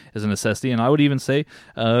certainly is a necessity, and I would even say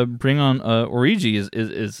bring on Origi is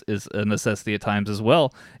a necessity at times as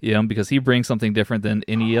well, because he brings something different than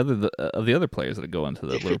any other of the other players that go into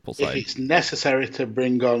the Liverpool side. If it's necessary to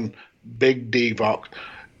bring on Big Divock,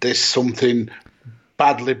 there's something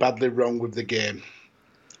badly wrong with the game.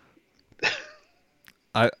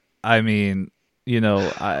 I mean,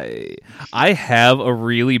 I have a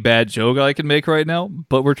really bad joke I can make right now,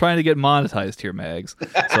 but we're trying to get monetized here, Mags.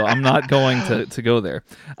 So I'm not going to go there.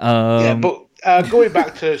 But going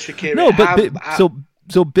back to Shaqiri, no, but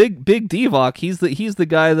so big Divock, he's the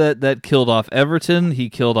guy that killed off Everton. He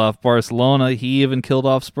killed off Barcelona. He even killed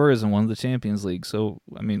off Spurs and won the Champions League. So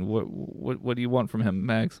I mean, what do you want from him,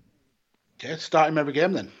 Mags? Yeah, start him every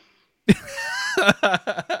game then.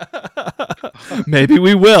 Maybe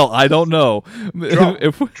we will. I don't know.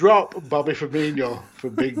 Drop Bobby Firmino for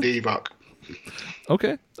Big Divock.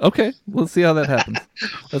 Okay. Let's see how that happens.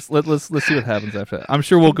 Let's see what happens after that. I'm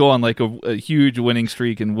sure we'll go on like a huge winning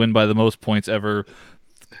streak and win by the most points ever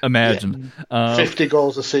imagined. 50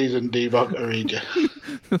 goals a season, Divock Origi.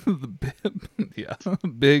 Yeah,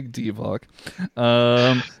 Big Divock.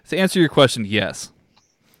 To answer your question, yes.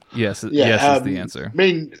 Yes is the answer. I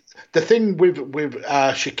mean, the thing with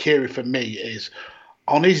Shaqiri for me is,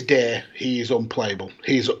 on his day, he is unplayable.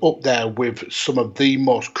 He's up there with some of the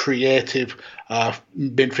most creative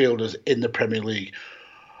midfielders in the Premier League.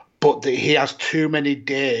 But he has too many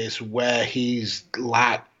days where he's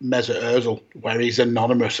like Mesut Ozil, where he's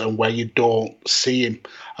anonymous and where you don't see him.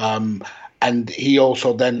 And he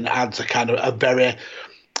also then adds a kind of a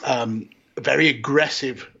very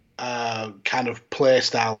aggressive kind of play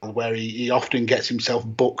style where he often gets himself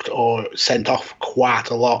booked or sent off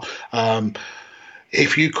quite a lot.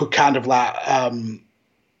 If you could kind of like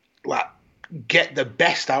get the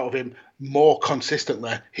best out of him more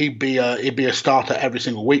consistently, he'd be a starter every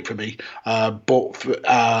single week for me. But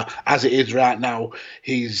as it is right now,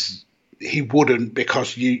 he wouldn't,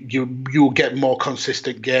 because you'll get more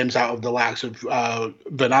consistent games out of the likes of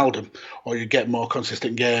Wijnaldum, or you get more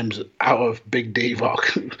consistent games out of Big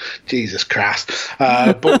Divock. Jesus Christ!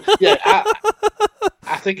 But yeah,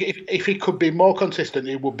 I think if he could be more consistent,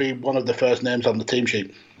 he would be one of the first names on the team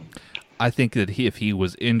sheet. I think that if he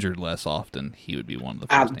was injured less often, he would be one of the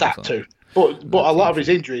first. And that too. But a lot of his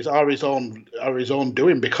injuries are his own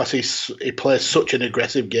doing, because he plays such an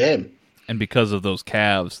aggressive game. And because of those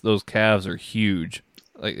calves are huge.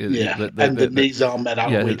 Like, and the knees are made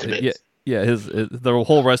out of Weetabix. Yeah, the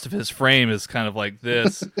whole rest of his frame is kind of like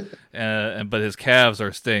this, but his calves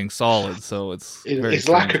are staying solid. So it's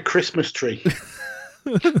like a Christmas tree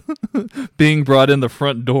being brought in the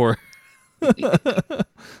front door.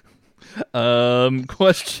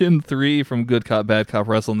 Question 3 from Good Cop, Bad Cop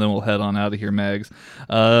Wrestling, then we'll head on out of here, Mags.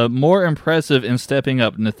 More impressive in stepping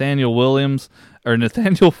up, Nathaniel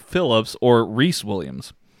Phillips or Reese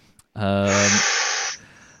Williams?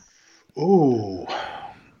 Ooh.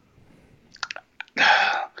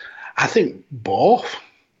 I think both.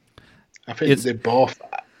 I think they both.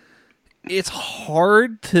 It's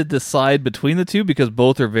hard to decide between the two because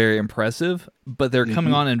both are very impressive, but they're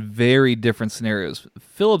coming on in very different scenarios.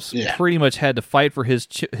 Phillips pretty much had to fight for his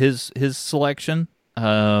selection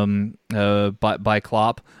by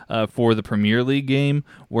Klopp for the Premier League game,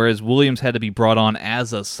 whereas Williams had to be brought on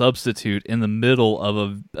as a substitute in the middle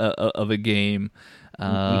of a game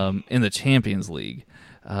in the Champions League.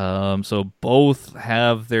 So both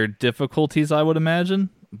have their difficulties, I would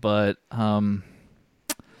imagine, but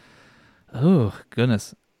oh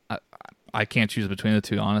goodness, I can't choose between the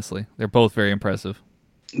two. Honestly, they're both very impressive.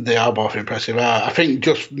 They are both impressive. I think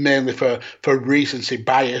just mainly for recency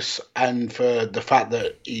bias and for the fact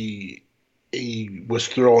that he was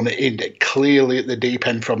thrown in clearly at the deep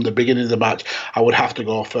end from the beginning of the match, I would have to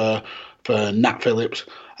go for Nat Phillips.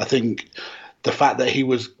 I think the fact that he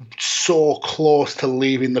was so close to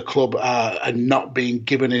leaving the club and not being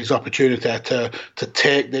given his opportunity to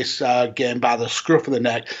take this game by the scruff of the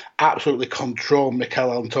neck, absolutely control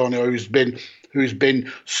Mikel Antonio, who's been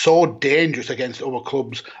so dangerous against other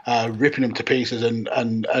clubs, ripping them to pieces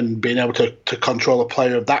and being able to control a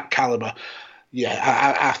player of that caliber.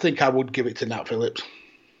 Yeah, I think I would give it to Nat Phillips.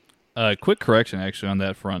 Quick correction, actually, on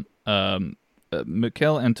that front.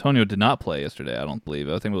 Mikel Antonio did not play yesterday, I don't believe.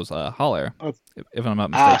 I think it was Haller, if I'm not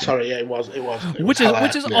mistaken. Sorry, yeah, it was. Which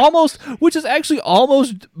is actually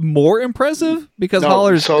almost more impressive because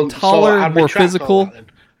Haller's taller, more physical.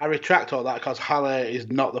 I retract all that because Haller is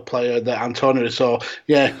not the player that Antonio is. So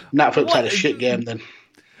yeah, Nat Phillips had a shit game then.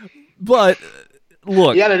 But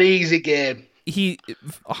look, he had an easy game.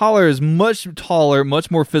 Haller is much taller, much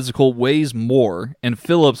more physical, weighs more, and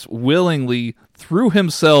Phillips willingly threw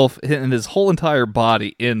himself and his whole entire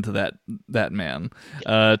body into that man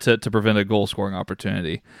to prevent a goal scoring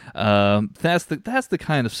opportunity. That's the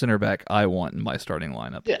kind of center back I want in my starting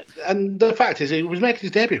lineup. Yeah, and the fact is, he was making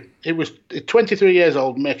his debut. He was 23 years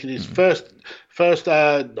old, making his first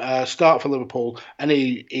start for Liverpool, and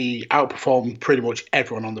he outperformed pretty much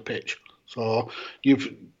everyone on the pitch. So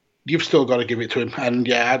you've still got to give it to him, and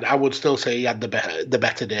yeah, I would still say he had the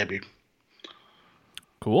better debut.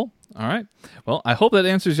 Cool. All right. Well, I hope that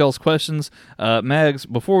answers y'all's questions. Mags,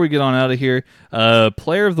 before we get on out of here,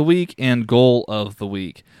 player of the week and goal of the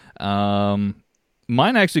week. Mine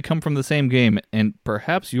actually come from the same game, and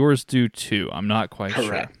perhaps yours do too. I'm not quite sure.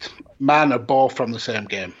 Correct. Mine are both from the same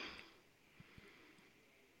game.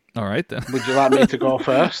 All right, then. Would you like me to go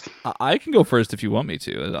first? I can go first if you want me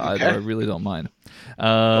to. Okay. I really don't mind.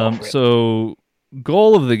 So,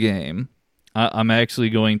 goal of the game, I'm actually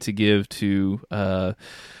going to give to. I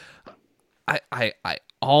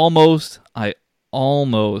almost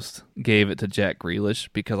gave it to Jack Grealish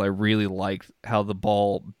because I really liked how the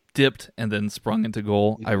ball dipped and then sprung into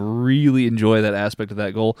goal. I really enjoy that aspect of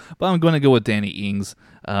that goal, but I'm going to go with Danny Ings.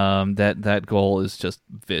 That goal is just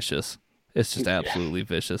vicious. It's just absolutely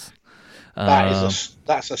vicious.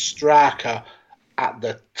 That's a striker at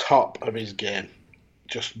the top of his game.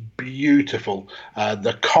 Just beautiful.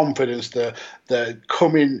 The confidence, the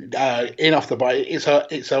coming in off the ball.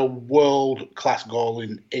 It's a world class goal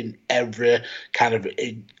in every kind of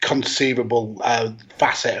conceivable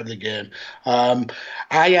facet of the game.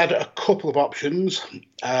 I had a couple of options.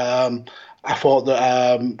 I thought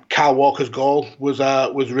that Kyle Walker's goal was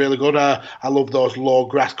really good. I love those low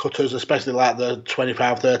grass cutters, especially like the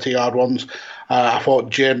 25, 30-yard ones. I thought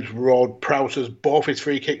James Ward-Prowse's both his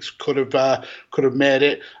free kicks could have made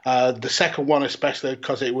it. The second one, especially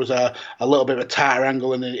because it was a little bit of a tighter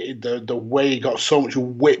angle, and the way he got so much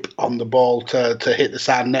whip on the ball to hit the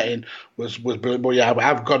side netting was brilliant. But yeah,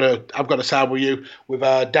 I've got to side with you with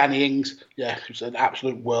Danny Ings. Yeah, it's an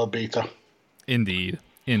absolute world beater. Indeed.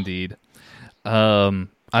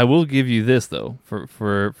 I will give you this though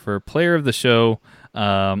for player of the show.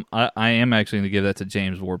 I am actually going to give that to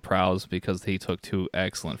James Ward-Prowse because he took 2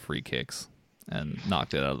 excellent free kicks and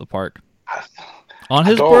knocked it out of the park on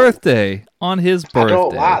his birthday. I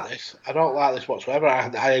don't like this whatsoever.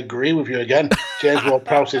 I agree with you again. James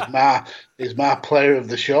Ward-Prowse is my player of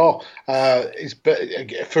the show.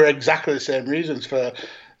 For exactly the same reasons. For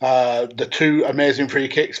the 2 amazing free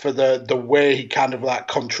kicks, for the way he kind of like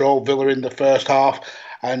controlled Villa in the first half,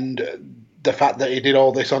 and the fact that he did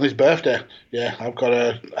all this on his birthday. Yeah, I've got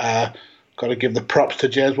to give the props to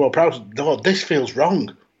James Ward-Prowse. No, this feels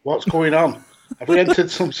wrong. What's going on? Have we entered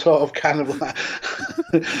some sort of kind of like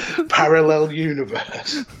parallel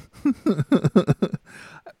universe?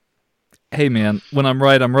 Hey man, when I'm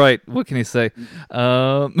right, I'm right. What can you say?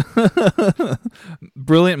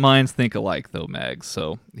 Brilliant minds think alike, though, Mags.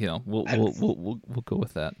 So we'll go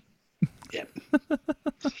with that. Yep.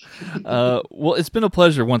 Well, it's been a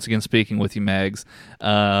pleasure once again speaking with you, Mags.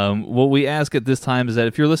 What we ask at this time is that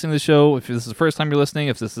if you're listening to the show, if this is the first time you're listening,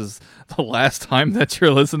 if this is the last time that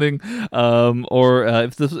you're listening, or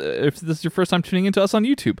if this is your first time tuning into us on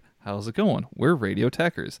YouTube, how's it going? We're Radio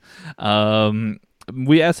Techers.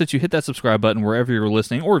 We ask that you hit that subscribe button wherever you're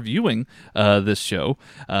listening or viewing this show,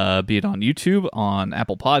 be it on YouTube, on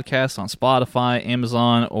Apple Podcasts, on Spotify,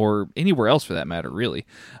 Amazon, or anywhere else for that matter, really.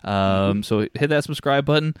 So hit that subscribe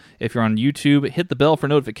button. If you're on YouTube, hit the bell for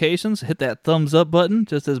notifications. Hit that thumbs up button,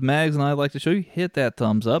 just as Mags and I like to show you. Hit that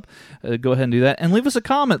thumbs up. Go ahead and do that. And leave us a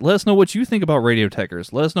comment. Let us know what you think about Radio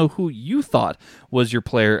Techers. Let us know who you thought was your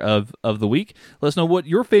player of the week. Let us know what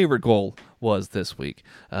your favorite goal was this week.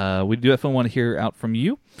 We do definitely want to hear out from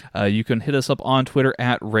you. You can hit us up on Twitter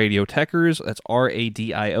at Radio Techers. That's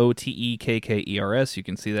RADIOTEKKERS. You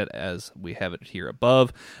can see that as we have it here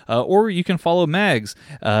above. Or you can follow Mags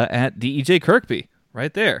at DEJ Kirkby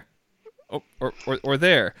right there. Or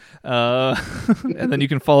there. And then you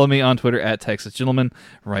can follow me on Twitter at Texas Gentleman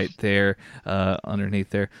right there, underneath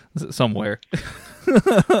there, somewhere.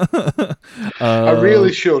 I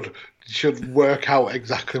really should work out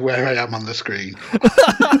exactly where I am on the screen.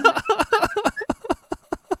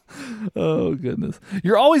 Oh goodness,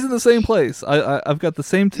 you're always in the same place. I've got the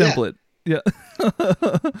same template. Yeah.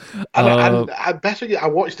 I better. I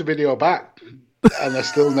watched the video back, and I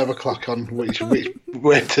still never clock on which way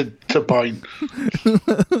to point.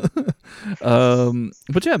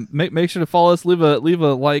 But yeah, make sure to follow us. Leave a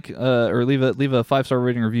like, or leave a 5-star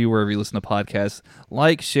rating review wherever you listen to podcasts.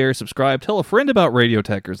 Like, share, subscribe. Tell a friend about Radio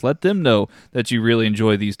Techers. Let them know that you really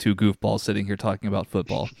enjoy these two goofballs sitting here talking about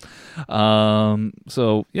football.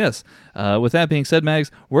 So yes, with that being said,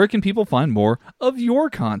 Mags, where can people find more of your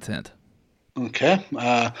content? Okay,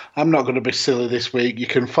 I'm not going to be silly this week. You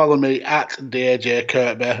can follow me at DJ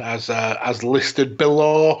Kirkby as listed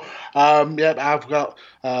below. I've got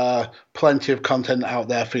plenty of content out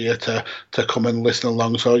there for you to come and listen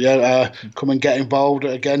along. So come and get involved.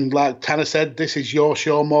 Again, like Tanner said, this is your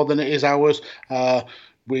show more than it is ours.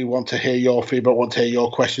 We want to hear your feedback, want to hear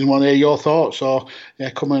your questions, want to hear your thoughts. So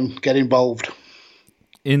come and get involved.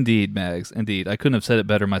 Indeed, Mags. Indeed, I couldn't have said it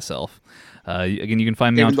better myself. Again, you can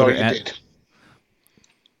find me on Twitter at.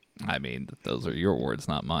 I mean, those are your words,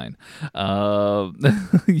 not mine.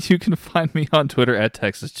 You can find me on Twitter at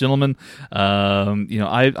Texas Gentleman.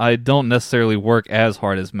 I don't necessarily work as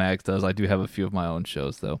hard as Mags does. I do have a few of my own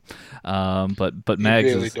shows, though. But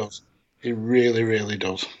Mags really does. He really, really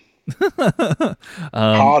does.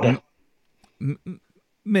 Harder.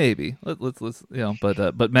 Maybe let's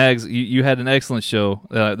but Mags, you had an excellent show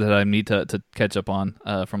that I need to catch up on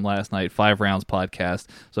from last night, 5 Rounds podcast.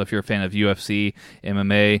 So if you're a fan of UFC,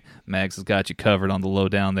 MMA, Mags has got you covered on the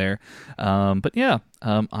lowdown there. I'm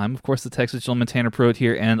of course the Texas Gentleman Tanner Pruitt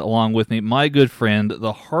here, and along with me, my good friend,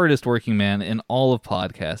 the hardest working man in all of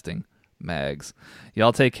podcasting, Mags.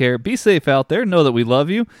 Y'all take care, be safe out there, know that we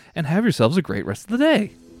love you, and have yourselves a great rest of the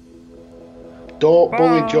day. Don't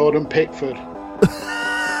bully Jordan Pickford.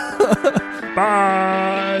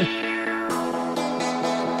 Bye.